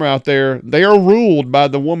random number out there. They are ruled by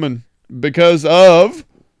the woman because of.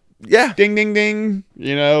 Yeah. Ding, ding, ding.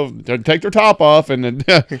 They take their top off and then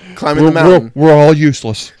climbing the mountain. We're all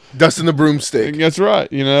useless. Dusting the broomstick. That's right.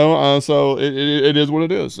 So it is what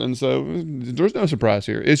it is. And so there's no surprise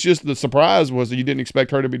here. It's just the surprise was that you didn't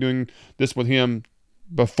expect her to be doing this with him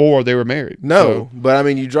before they were married. No, but I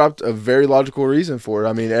mean, you dropped a very logical reason for it.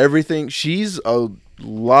 I mean, everything, she's a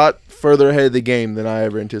lot further ahead of the game than I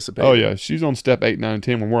ever anticipated. Oh, yeah. She's on step 8, 9, and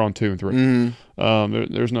 10 when we're on 2 and 3.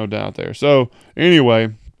 Mm-hmm. There's no doubt there. So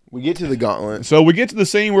anyway. We get to the gauntlet. So we get to the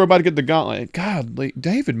scene. We're about to get the gauntlet. God,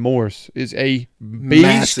 David Morse is a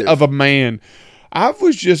beast of a man. I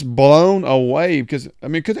was just blown away because they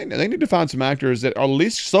need to find some actors that are at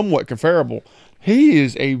least somewhat comparable. He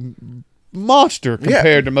is a monster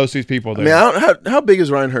compared to most of these people there. I mean, how big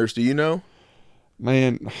is Ryan Hurst? Do you know?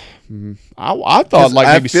 Man, I thought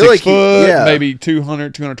maybe 6 foot, maybe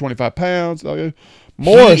 200, 225 pounds.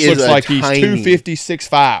 Morse looks like he's 250,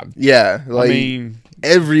 6'5". Yeah,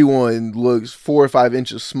 everyone looks 4 or 5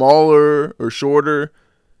 inches smaller or shorter.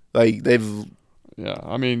 Some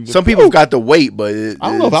people have got the weight, but I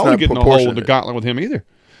don't know if I would get in a hole with the gauntlet with him either.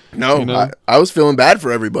 No, I was feeling bad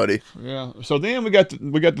for everybody. Yeah. So then we got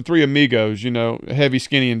the 3 amigos, heavy,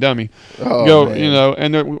 skinny, and dummy. Man.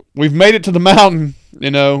 And we've made it to the mountain,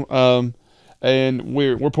 and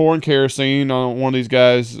we're pouring kerosene on one of these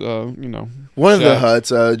guys, One of the huts,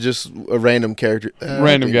 just a random character,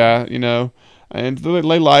 guy, and they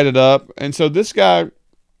light it up, and so this guy,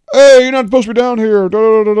 hey, you're not supposed to be down here.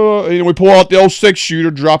 And we pull out the old 6-shooter,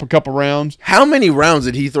 drop a couple rounds. How many rounds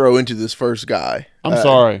did he throw into this first guy? I'm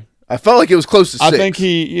sorry. I felt like it was close to 6. I think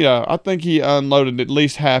he unloaded at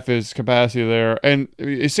least half his capacity there, and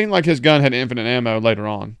it seemed like his gun had infinite ammo later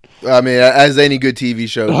on. I mean, as any good TV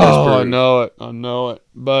show does. Oh, I know it.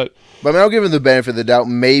 But I mean, I'll give him the benefit of the doubt.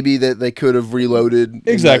 Maybe that they could have reloaded.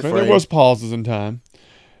 Exactly. There was pauses in time.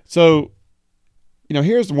 So,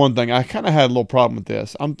 here's the one thing. I kind of had a little problem with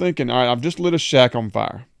this. I'm thinking, all right, I've just lit a shack on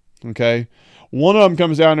fire. Okay. One of them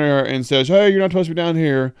comes down there and says, hey, you're not supposed to be down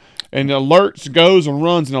here. And goes and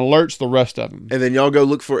runs and alerts the rest of them. And then y'all go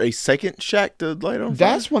look for a second shack to light on fire?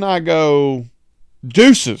 That's when I go,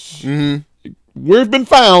 deuces. Mm-hmm. We've been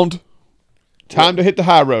found. Time to hit the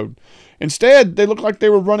high road. Instead, they looked like they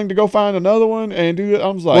were running to go find another one and do it. I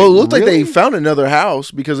was like, well, it looked really? like they found another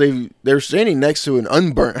house because they're standing next to an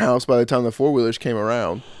unburnt house by the time the four-wheelers came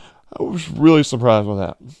around. I was really surprised with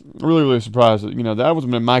that. Really, really surprised that, that was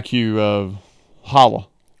my cue of holla.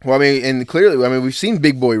 Well, I mean, and clearly, we've seen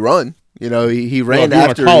Big Boy run. He ran well, if after. You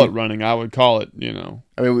want to call it running, I would call it,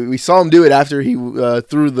 I mean, we saw him do it after he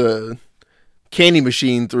threw the candy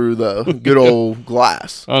machine through the good old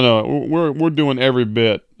glass. I know. We're doing every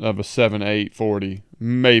bit of a 7, 8, 40,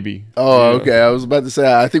 maybe. Oh, okay. I was about to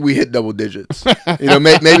say, I think we hit double digits. Maybe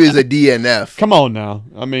it's a DNF. Come on now.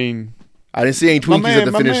 I mean, I didn't see any Twinkies at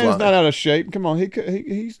the finish line. My man's not out of shape. Come on,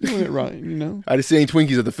 he's doing it right. I didn't see any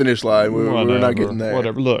Twinkies at the finish line. We're not getting there.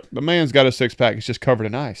 Whatever. Look, the man's got a 6-pack. It's just covered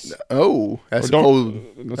in ice. Oh, that's a cold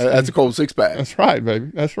 6-pack. That's right, baby.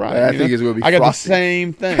 That's right. I think it's going to be. I got the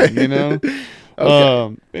same thing.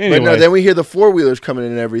 Okay. Anyway. But no, then we hear the four-wheelers coming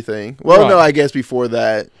in and everything. Well, no, I guess before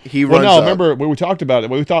that, he runs up. Remember when we talked about it,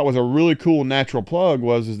 what we thought was a really cool natural plug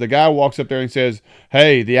was the guy walks up there and says,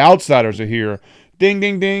 hey, the Outsiders are here. Ding,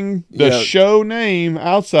 ding, ding. The show name,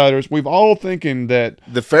 Outsiders. We've all thinking that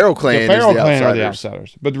the Farrell clan are the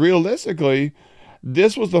Outsiders. But realistically,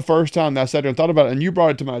 this was the first time that I sat there and thought about it, and you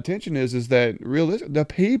brought it to my attention, is that the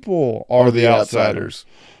people are the Outsiders.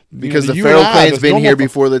 Because the Farrell clan's been here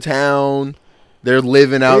before the town. They're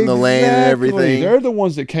living out in the land and everything. They're the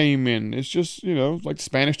ones that came in. It's just, like the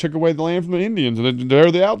Spanish took away the land from the Indians, and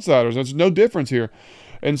they're the Outsiders. There's no difference here.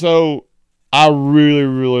 And so I really,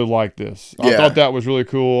 really like this. I thought that was really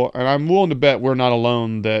cool. And I'm willing to bet we're not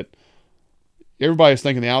alone, that everybody's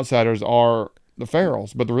thinking the Outsiders are the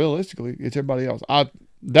Farrells, but realistically, it's everybody else.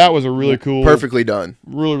 That was a really cool. Perfectly done.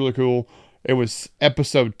 Really, really cool. It was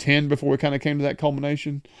episode 10 before we kind of came to that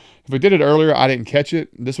culmination. If we did it earlier, I didn't catch it.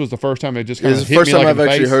 This was the first time it just kind of hit me. It's the first time like I've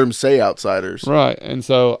actually heard him say Outsiders. Right. And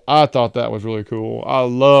so I thought that was really cool. I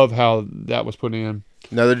love how that was put in.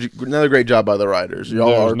 Another great job by the writers.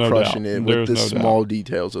 Y'all are crushing it with the small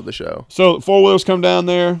details of the show. So four-wheelers come down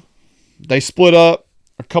there. They split up.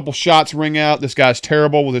 A couple shots ring out. This guy's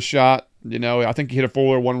terrible with a shot. I think he hit a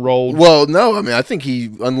four-wheeler, one rolled. Well, no, I think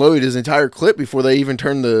he unloaded his entire clip before they even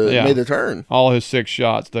made the turn. All his 6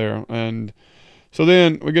 shots there. And so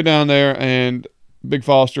then we go down there, and Big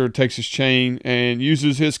Foster takes his chain and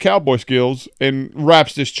uses his cowboy skills and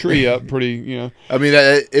wraps this tree up pretty,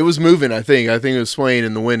 it was moving, I think. I think it was swaying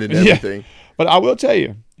in the wind and everything. Yeah. But I will tell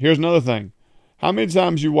you, here's another thing. How many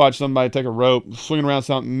times you watch somebody take a rope, swing around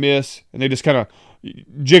something, miss, and they just kind of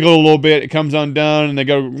jiggle a little bit, it comes undone, and they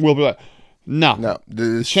go, we'll be like, no.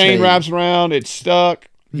 The chain wraps around, it's stuck.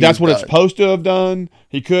 That's what it's supposed to have done.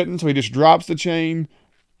 He couldn't, so he just drops the chain.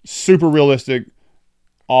 Super realistic.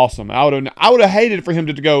 Awesome. I would have hated for him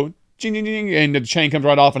to go, ching, ching, ching, and the chain comes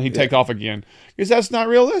right off and he'd take off again. Because that's not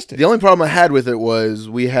realistic. The only problem I had with it was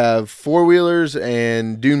we have four-wheelers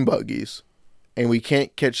and dune buggies, and we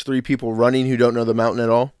can't catch 3 people running who don't know the mountain at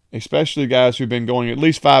all. Especially guys who've been going at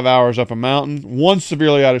least 5 hours up a mountain. One's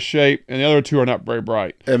severely out of shape, and the other 2 are not very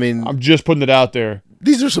bright. I'm just putting it out there.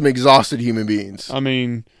 These are some exhausted human beings.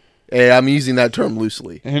 And I'm using that term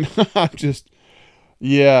loosely. And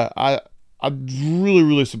I'm really,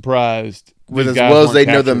 really surprised. With as well as they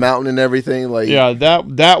know the mountain and everything.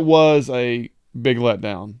 That was a big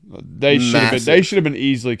letdown. They should have been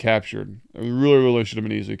easily captured. Really, really should have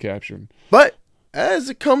been easily captured. But as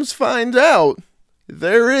it finds out,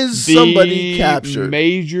 there is somebody captured.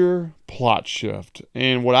 Major plot shift,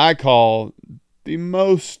 and what I call the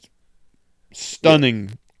most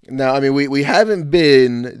stunning. Now, we haven't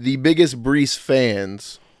been the biggest Brees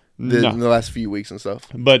fans in the last few weeks and stuff.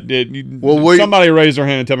 But somebody raise their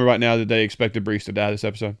hand and tell me right now that they expected Brees to die this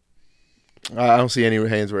episode. I don't see any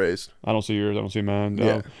hands raised. I don't see yours. I don't see mine.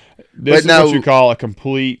 Yeah. This is what you call a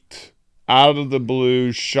complete, out of the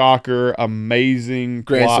blue, shocker, amazing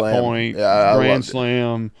plot point, grand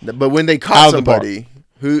slam. But when they caught somebody,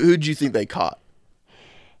 who'd you think they caught?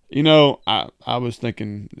 I was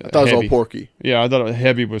thinking. I thought it was all Porky. Yeah, I thought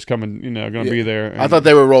Heavy was coming. Going to be there. I thought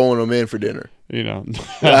they were rolling them in for dinner. You know,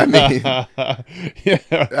 I mean, yeah,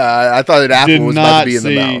 I thought that Apple did was about not to be in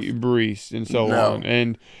the mouth. see Brees and so No. on,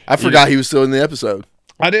 and I forgot he was still in the episode.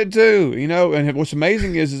 I did too. You know, and what's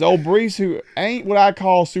amazing is old Brees, who ain't what I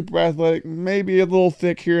call super athletic, maybe a little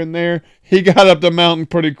thick here and there. He got up the mountain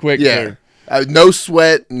pretty quick. Yeah. Too. No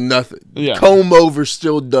sweat, nothing. Yeah. Comb over,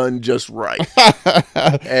 still done just right.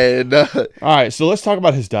 And All right, so let's talk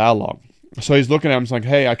about his dialogue. So he's looking at him, he's like,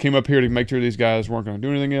 hey, I came up here to make sure these guys weren't going to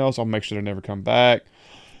do anything else. I'll make sure they never come back.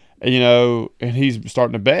 And, you know, and he's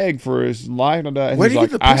starting to beg for his life. And Where he's did he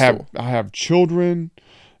like, get the pistol? I have children.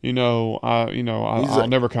 I'll like-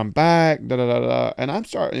 never come back. Da, da, da, da. And I'm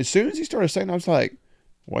starting, as soon as he started saying, I was like,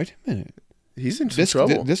 wait a minute. he's in some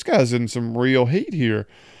trouble. This guy's in some real heat here.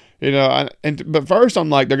 You know, but first I'm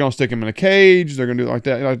like, they're going to stick him in a cage. They're going to do it like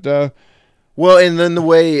that. Like that. Well, and then the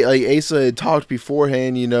way like Asa had talked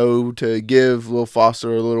beforehand, you know, to give Will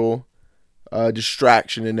Foster a little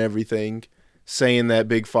distraction and everything, saying that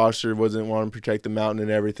Big Foster wasn't wanting to protect the mountain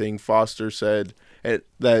and everything. Foster said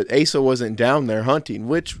that Asa wasn't down there hunting,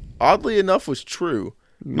 which oddly enough was true.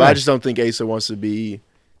 But I just don't think Asa wants to be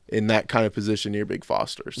in that kind of position near Big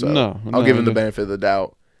Foster. So I'll give him the benefit of the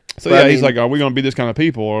doubt. So But, yeah, I he's mean, like, are we going to be this kind of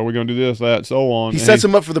people? Or are we going to do this, that, so on? he And sets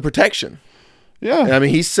him up for the protection. Yeah, And I mean,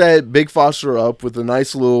 he set Big Foster up with a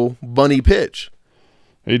nice little bunny pitch.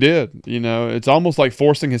 he did. You know, it's almost like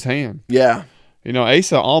forcing his hand. Yeah. You know,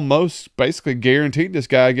 Asa almost basically guaranteed this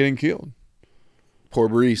guy getting killed. Poor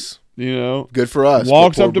Brees. You know, Good for us.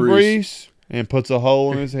 walks but up to poor Brees and puts a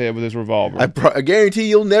hole in his head with his revolver. I guarantee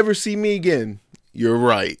you'll never see me again. You're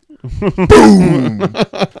right. Boom.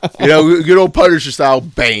 You know, good old Punisher style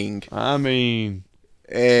bang. I mean,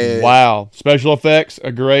 And wow. Special effects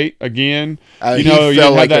are great. Again, he you know, you felt didn't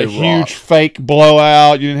have like that a huge rock. fake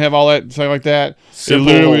blowout. You didn't have all that, something like that. Simple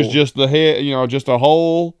It literally was hole. just the head, you know, just a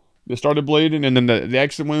hole that started bleeding. And then the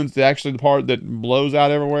exit wounds, actually the part that blows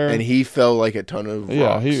out everywhere. And he felt like a ton of Yeah,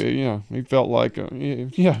 rocks. he felt like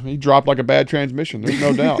he dropped like a bad transmission. There's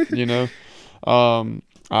no doubt, you know.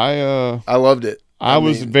 I loved it. I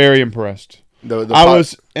was mean, very impressed.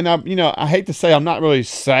 I hate to say I'm not really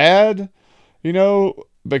sad, you know,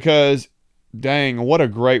 because dang, what a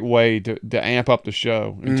great way to amp up the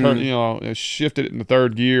show and turn, you know, shift it in the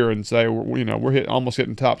third gear and say we're almost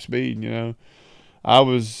hitting top speed, you know. I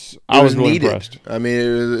was really needed. impressed. I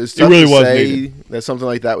mean, it's tough really to was say needed. that something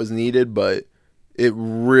like that was needed, but it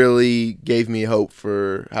really gave me hope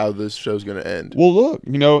for how this show's going to end. Well, look,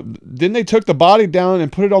 you know, then they took the body down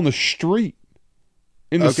and put it on the street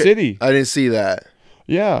in the city. I didn't see that.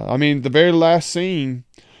 Yeah, I mean, the very last scene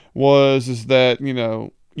is that, you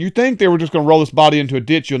know, you think they were just going to roll this body into a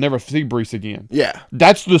ditch, you'll never see Brees again. Yeah.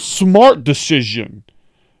 That's the smart decision.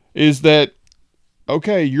 Is that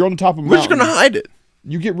okay? You're on the top of a We're just mountain. going to hide it.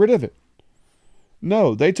 You get rid of it.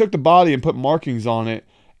 No, they took the body and put markings on it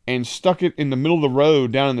and stuck it in the middle of the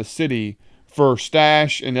road down in the city for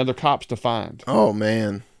Stash and other cops to find. Oh,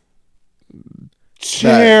 man.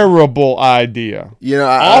 Terrible idea. You know,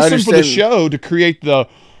 I Awesome understand. for the show to create the,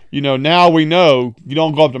 you know, now we know you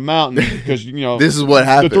don't go up the mountain because, you know, This is what the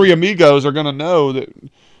happened. three amigos are going to know that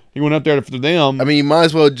he went up there for them. I mean, you might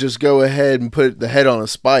as well just go ahead and put the head on a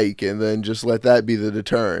spike and then just let that be the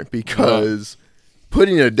deterrent, because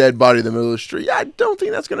putting a dead body in the middle of the street, I don't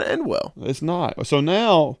think that's going to end well. It's not. So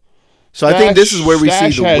now, So I think this is where we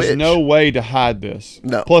Stash see the has witch. no way to hide this.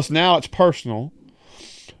 No. Plus now it's personal.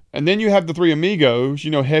 And then you have the three amigos,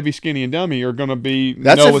 you know, Heavy, Skinny, and Dummy are going to be.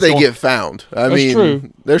 That's know if what's they going- get found. I That's mean,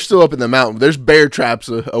 true. they're still up in the mountain. There's bear traps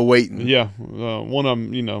awaiting. Yeah, one of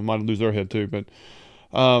them, you know, might lose their head too. But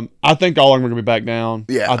I think all of them are going to be back down.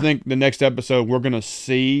 Yeah. I think the next episode we're going to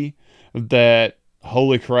see that.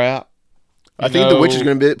 Holy crap! I think the witch is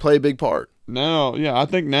going to play a big part. Now, yeah, I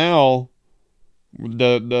think now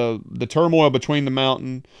the turmoil between the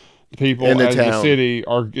mountain, the people, And the and the town. city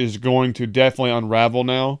is going to definitely unravel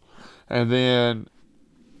now. And then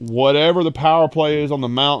whatever the power play is on the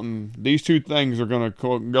mountain, these two things are going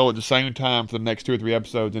to go at the same time for the next 2 or 3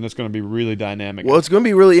 episodes, and it's going to be really dynamic. Well, it's going to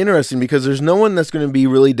be really interesting because there's no one that's going to be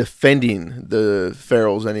really defending the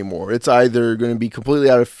Ferals anymore. It's either going to be completely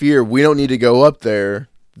out of fear, we don't need to go up there,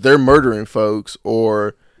 they're murdering folks,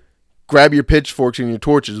 or grab your pitchforks and your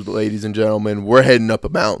torches, ladies and gentlemen, we're heading up a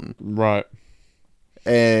mountain. Right.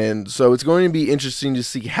 And so it's going to be interesting to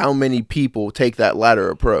see how many people take that latter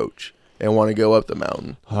approach and want to go up the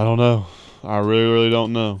mountain. I don't know. I really, really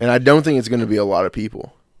don't know. And I don't think it's going to be a lot of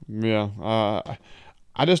people. Yeah.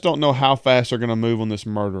 I just don't know how fast they're going to move on this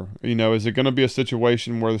murder. You know, is it going to be a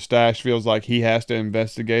situation where the Stash feels like he has to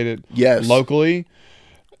investigate it Yes. locally?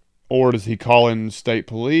 or does he call in state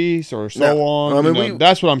police or so No, on? I mean,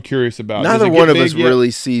 That's what I'm curious about. Neither Does it one get of us big yet?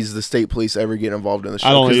 really sees the state police ever get involved in the I show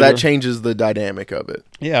don't because that either. changes the dynamic of it.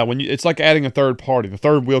 Yeah, it's like adding a third party. The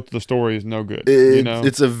third wheel to the story is no good. You know,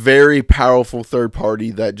 It's a very powerful third party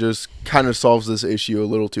that just kind of solves this issue a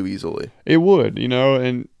little too easily. it would,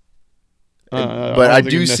 and But I don't think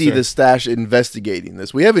do it's see necessary. the stash investigating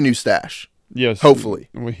this. We have a new stash. Yes, Hopefully.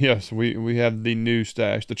 we have the new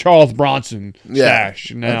stash, the Charles Bronson Yeah.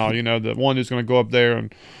 stash. Now, the one who's going to go up there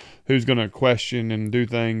and who's going to question and do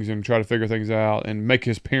things and try to figure things out and make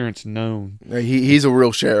his parents known. He's a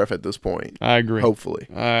real sheriff at this point. I agree. Hopefully.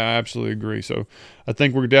 I absolutely agree. So I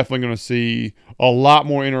think we're definitely going to see a lot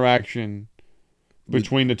more interaction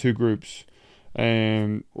between the two groups.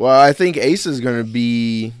 And Well, I think Ace is going to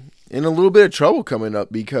be in a little bit of trouble coming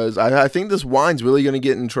up because I think this wine's really going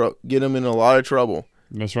to get him in a lot of trouble.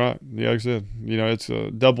 that's right. Yeah, like I said, it's a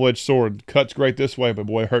double-edged sword. Cuts great this way, but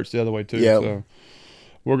boy, it hurts the other way too. Yeah. So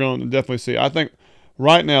we're going to definitely see. I think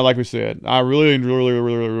right now, like we said, I really, really,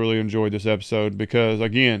 really, really enjoyed this episode because,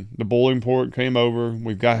 again, the boiling point came over.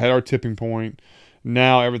 We've had our tipping point.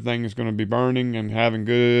 Now everything is going to be burning and having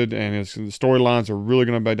good, and the storylines are really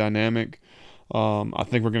going to be dynamic. I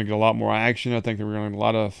think we're going to get a lot more action. I think that we're going to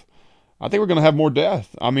get I think we're going to have more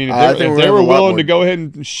death. I mean, I if think we're they gonna were have a lot willing more- to go ahead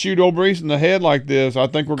and shoot old Brees in the head like this, I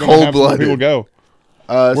think we're going to have more Cold-blooded. people go.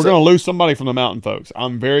 So We're going to lose somebody from the mountain, folks.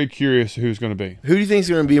 I'm very curious who's going to be. who do you think is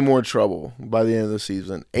going to be in more trouble by the end of the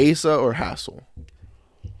season, Asa or Hassel?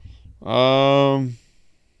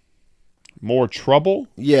 More trouble.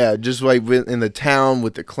 Yeah, just like in the town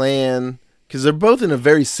with the clan, because they're both in a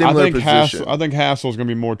very similar position. I think Hassel's going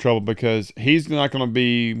to be more trouble because he's not going to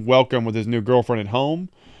be welcome with his new girlfriend at home,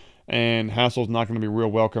 and Hassel's not going to be real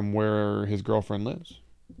welcome where his girlfriend lives.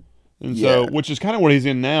 And so, Yeah. which is kind of what he's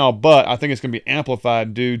in now, but I think it's going to be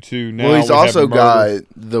amplified due to now. Well, he's we have also murder. got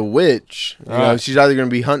the witch. You know, Right. she's either going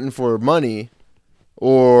to be hunting for money,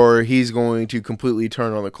 or he's going to completely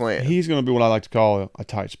turn on the clan. He's going to be what I like to call a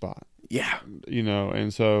tight spot, Yeah,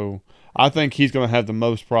 and so I think he's going to have the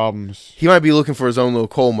most problems. he might be looking for his own little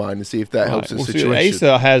coal mine to see if that helps his Well, see, situation.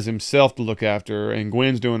 Asa has himself to look after, and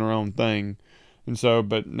Gwen's doing her own thing. And so,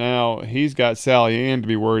 but now he's got Sally Ann to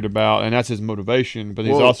be worried about, and that's his motivation. But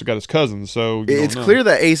he's Well, also got his cousins, so you It's don't know. clear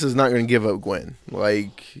that Ace is not going to give up Gwen.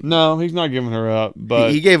 Like No, he's not giving her up.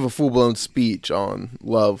 But he gave a full blown speech on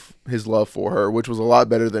his love for her, which was a lot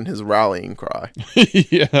better than his rallying cry.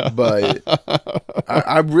 yeah, But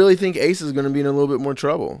I really think Ace is going to be in a little bit more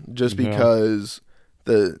trouble just Yeah. because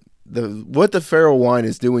the what the feral wine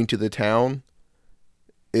is doing to the town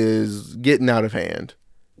is getting out of hand.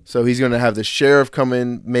 So he's going to have the sheriff come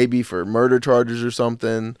in maybe for murder charges or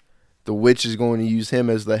something. The witch is going to use him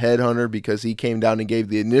as the headhunter because he came down and gave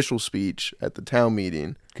the initial speech at the town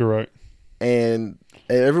meeting. correct. And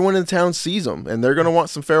everyone in the town sees him, and they're going to want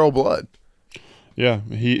some feral blood. Yeah,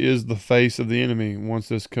 he is the face of the enemy once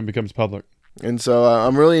this becomes public. And so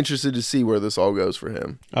I'm really interested to see where this all goes for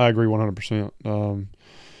him. I agree 100%.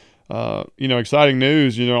 Exciting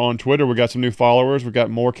news. On Twitter, we got some new followers. We got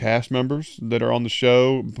more cast members that are on the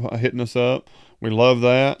show hitting us up. We love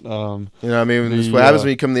that. You know what I mean? This is what The, happens when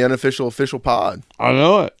you become the unofficial official pod. I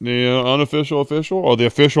know it. The unofficial official or the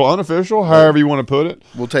official unofficial, however you want to put it.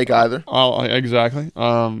 We'll take either. Exactly.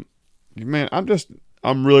 Man,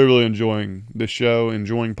 I'm really, really enjoying this show.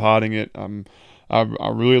 Enjoying potting it. I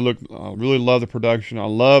really love the production. I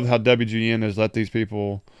love how WGN has let these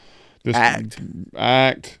people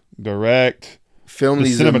act, direct. Film The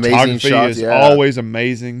these amazing cinematography shots. is Yeah. always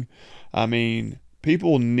amazing. I mean,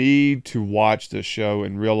 people need to watch this show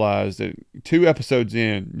and realize that 2 episodes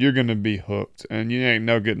in, you're going to be hooked, and you ain't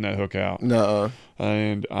no getting that hook out. No.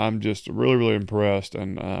 And I'm just really, really impressed,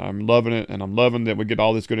 and I'm loving it, and I'm loving that we get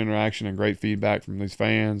all this good interaction and great feedback from these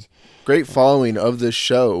fans. Great following of this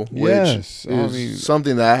show, which Yes, I is mean,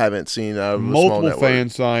 something that I haven't seen out of a small multiple network. fan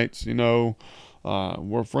sites,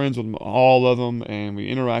 we're friends with all of them, and we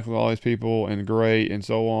interact with all these people, and great, and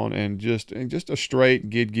so on, and just a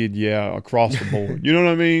straight gid yeah across the board. You know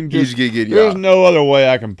what I mean? Huge gid There's yeah. no other way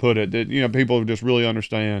I can put it. That people just really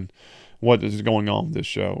understand what is going on with this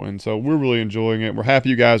show, and so we're really enjoying it. We're happy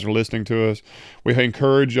you guys are listening to us. We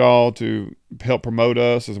encourage y'all to help promote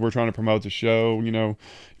us as we're trying to promote the show. If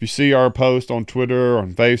you see our post on Twitter,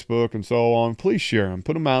 on Facebook, and so on, please share them.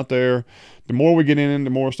 Put them out there. The more we get into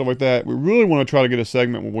more stuff like that, we really want to try to get a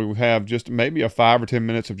segment where we have just maybe a 5 or 10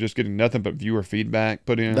 minutes of just getting nothing but viewer feedback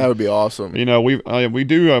put in. That would be awesome. We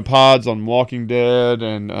do pods on Walking Dead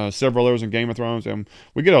and several others in Game of Thrones, and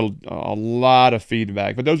we get a lot of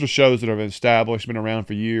feedback. But those are shows that have been established, been around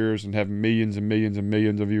for years, and have millions and millions and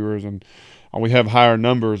millions of viewers. And we have higher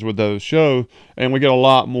numbers with those shows, and we get a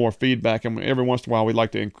lot more feedback. And every once in a while, we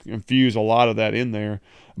like to infuse a lot of that in there.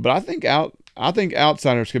 But I think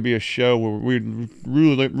Outsiders could be a show where we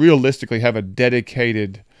really realistically have a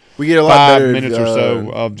dedicated. We get a lot 5 better, minutes or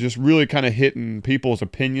so of just really kind of hitting people's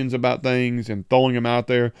opinions about things and throwing them out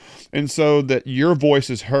there, and so that your voice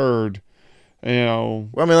is heard. Well,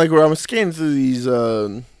 I mean, like, where I'm scanning through these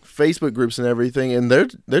Facebook groups and everything, and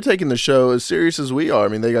they're taking the show as serious as we are. I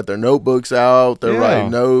mean, they got their notebooks out, they're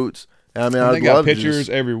writing notes. I mean, they got pictures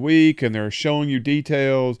every week, and they're showing you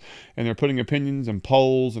details, and they're putting opinions and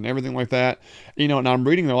polls and everything like that. And I'm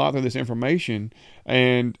reading a lot of this information,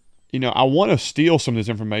 and I want to steal some of this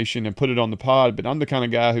information and put it on the pod, but I'm the kind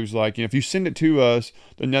of guy who's like, if you send it to us,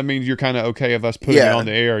 then that means you're kind of okay with us putting it on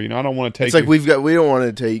the air. I don't want to take. It's like we don't want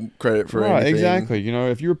to take credit for anything. Exactly.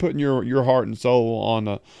 If you're putting your heart and soul on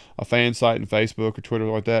a fan site and Facebook or Twitter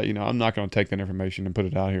like that, I'm not going to take that information and put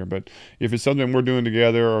it out here. But if it's something we're doing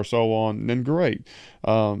together or so on, then great.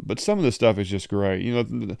 But some of this stuff is just great.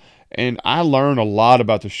 And I learn a lot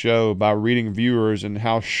about the show by reading viewers and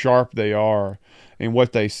how sharp they are and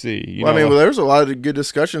what they see. There's a lot of good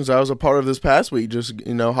discussions I was a part of this past week, just,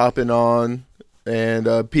 hopping on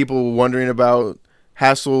and people wondering about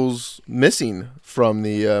Hassel's missing from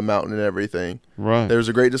the mountain and everything. Right. There's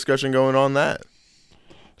a great discussion going on that.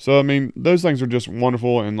 So, those things are just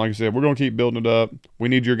wonderful. And like I said, we're going to keep building it up. We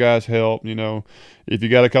need your guys' help. If you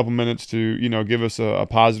got a couple minutes to, give us a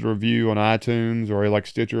positive review on iTunes or like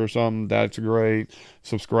Stitcher or something, that's great.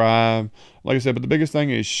 Subscribe. Like I said, but the biggest thing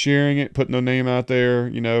is sharing it, putting the name out there.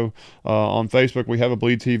 On Facebook, we have a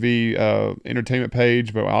Bleed TV entertainment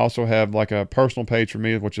page, but I also have like a personal page for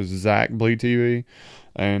me, which is Zach Bleed TV.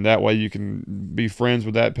 And that way you can be friends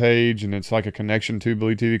with that page, and it's like a connection to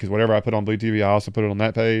Bleed TV, because whatever I put on Bleed TV, I also put it on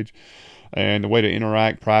that page. And the way to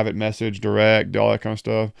interact, private message, direct, all that kind of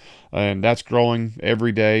stuff. And that's growing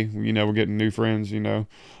every day. We're getting new friends, and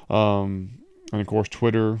of course,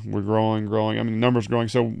 Twitter, we're growing. The numbers growing.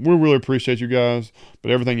 So we really appreciate you guys.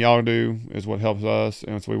 But everything y'all do is what helps us.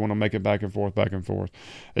 And so we want to make it back and forth.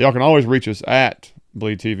 Y'all can always reach us at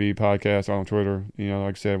Bleed TV Podcast on Twitter.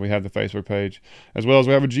 Like I said, we have the Facebook page, as well as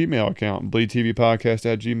we have a Gmail account,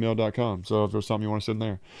 bleedtvpodcast@gmail.com. So if there's something you want to send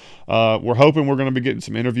there. We're hoping we're going to be getting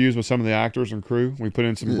some interviews with some of the actors and crew. We put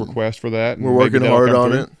in some requests for that. We're working hard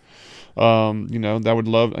on it. That would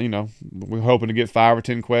love, we're hoping to get 5 or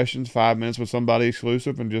 10 questions, 5 minutes with somebody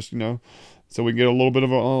exclusive, and just, so we can get a little bit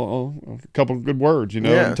of a couple of good words, and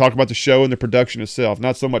talk about the show and the production itself.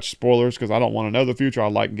 Not so much spoilers, because I don't want to know the future. I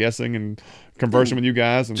like guessing and conversing with you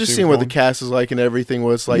guys. And just seeing what the cast is like and everything,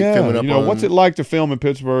 what it's like filming up on. What's it like to film in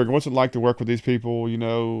Pittsburgh? What's it like to work with these people?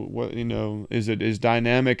 Is it as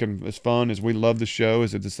dynamic and as fun as we love the show?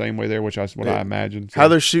 Is it the same way there, which is what I imagine? So. How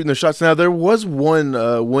they're shooting the shots. Now, there was one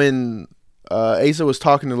when Asa was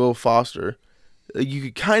talking to Lil Foster. You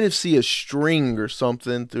could kind of see a string or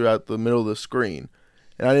something throughout the middle of the screen.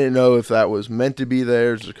 And I didn't know if that was meant to be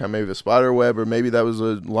there, just kind of maybe a spider web, or maybe that was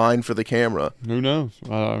a line for the camera. Who knows?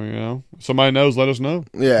 Somebody knows, let us know.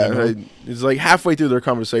 Yeah, it's like halfway through their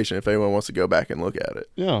conversation if anyone wants to go back and look at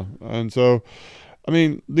it. Yeah, and so,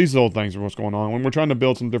 these little things are what's going on. When we're trying to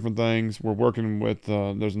build some different things, we're working with,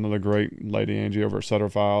 there's another great lady, Angie, over at Sutter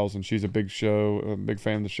Files, and she's a big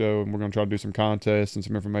fan of the show, and we're going to try to do some contests and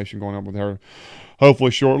some information going up with her,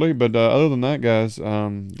 hopefully shortly. But other than that, guys, that's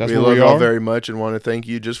where we are. We love y'all very much and want to thank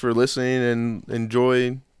you just for listening and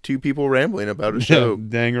enjoy two people rambling about a show.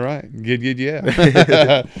 Dang right. Good,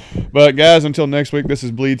 yeah. But guys, until next week, this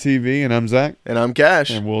is Bleed TV, and I'm Zach. And I'm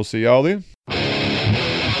Cash. And we'll see y'all then.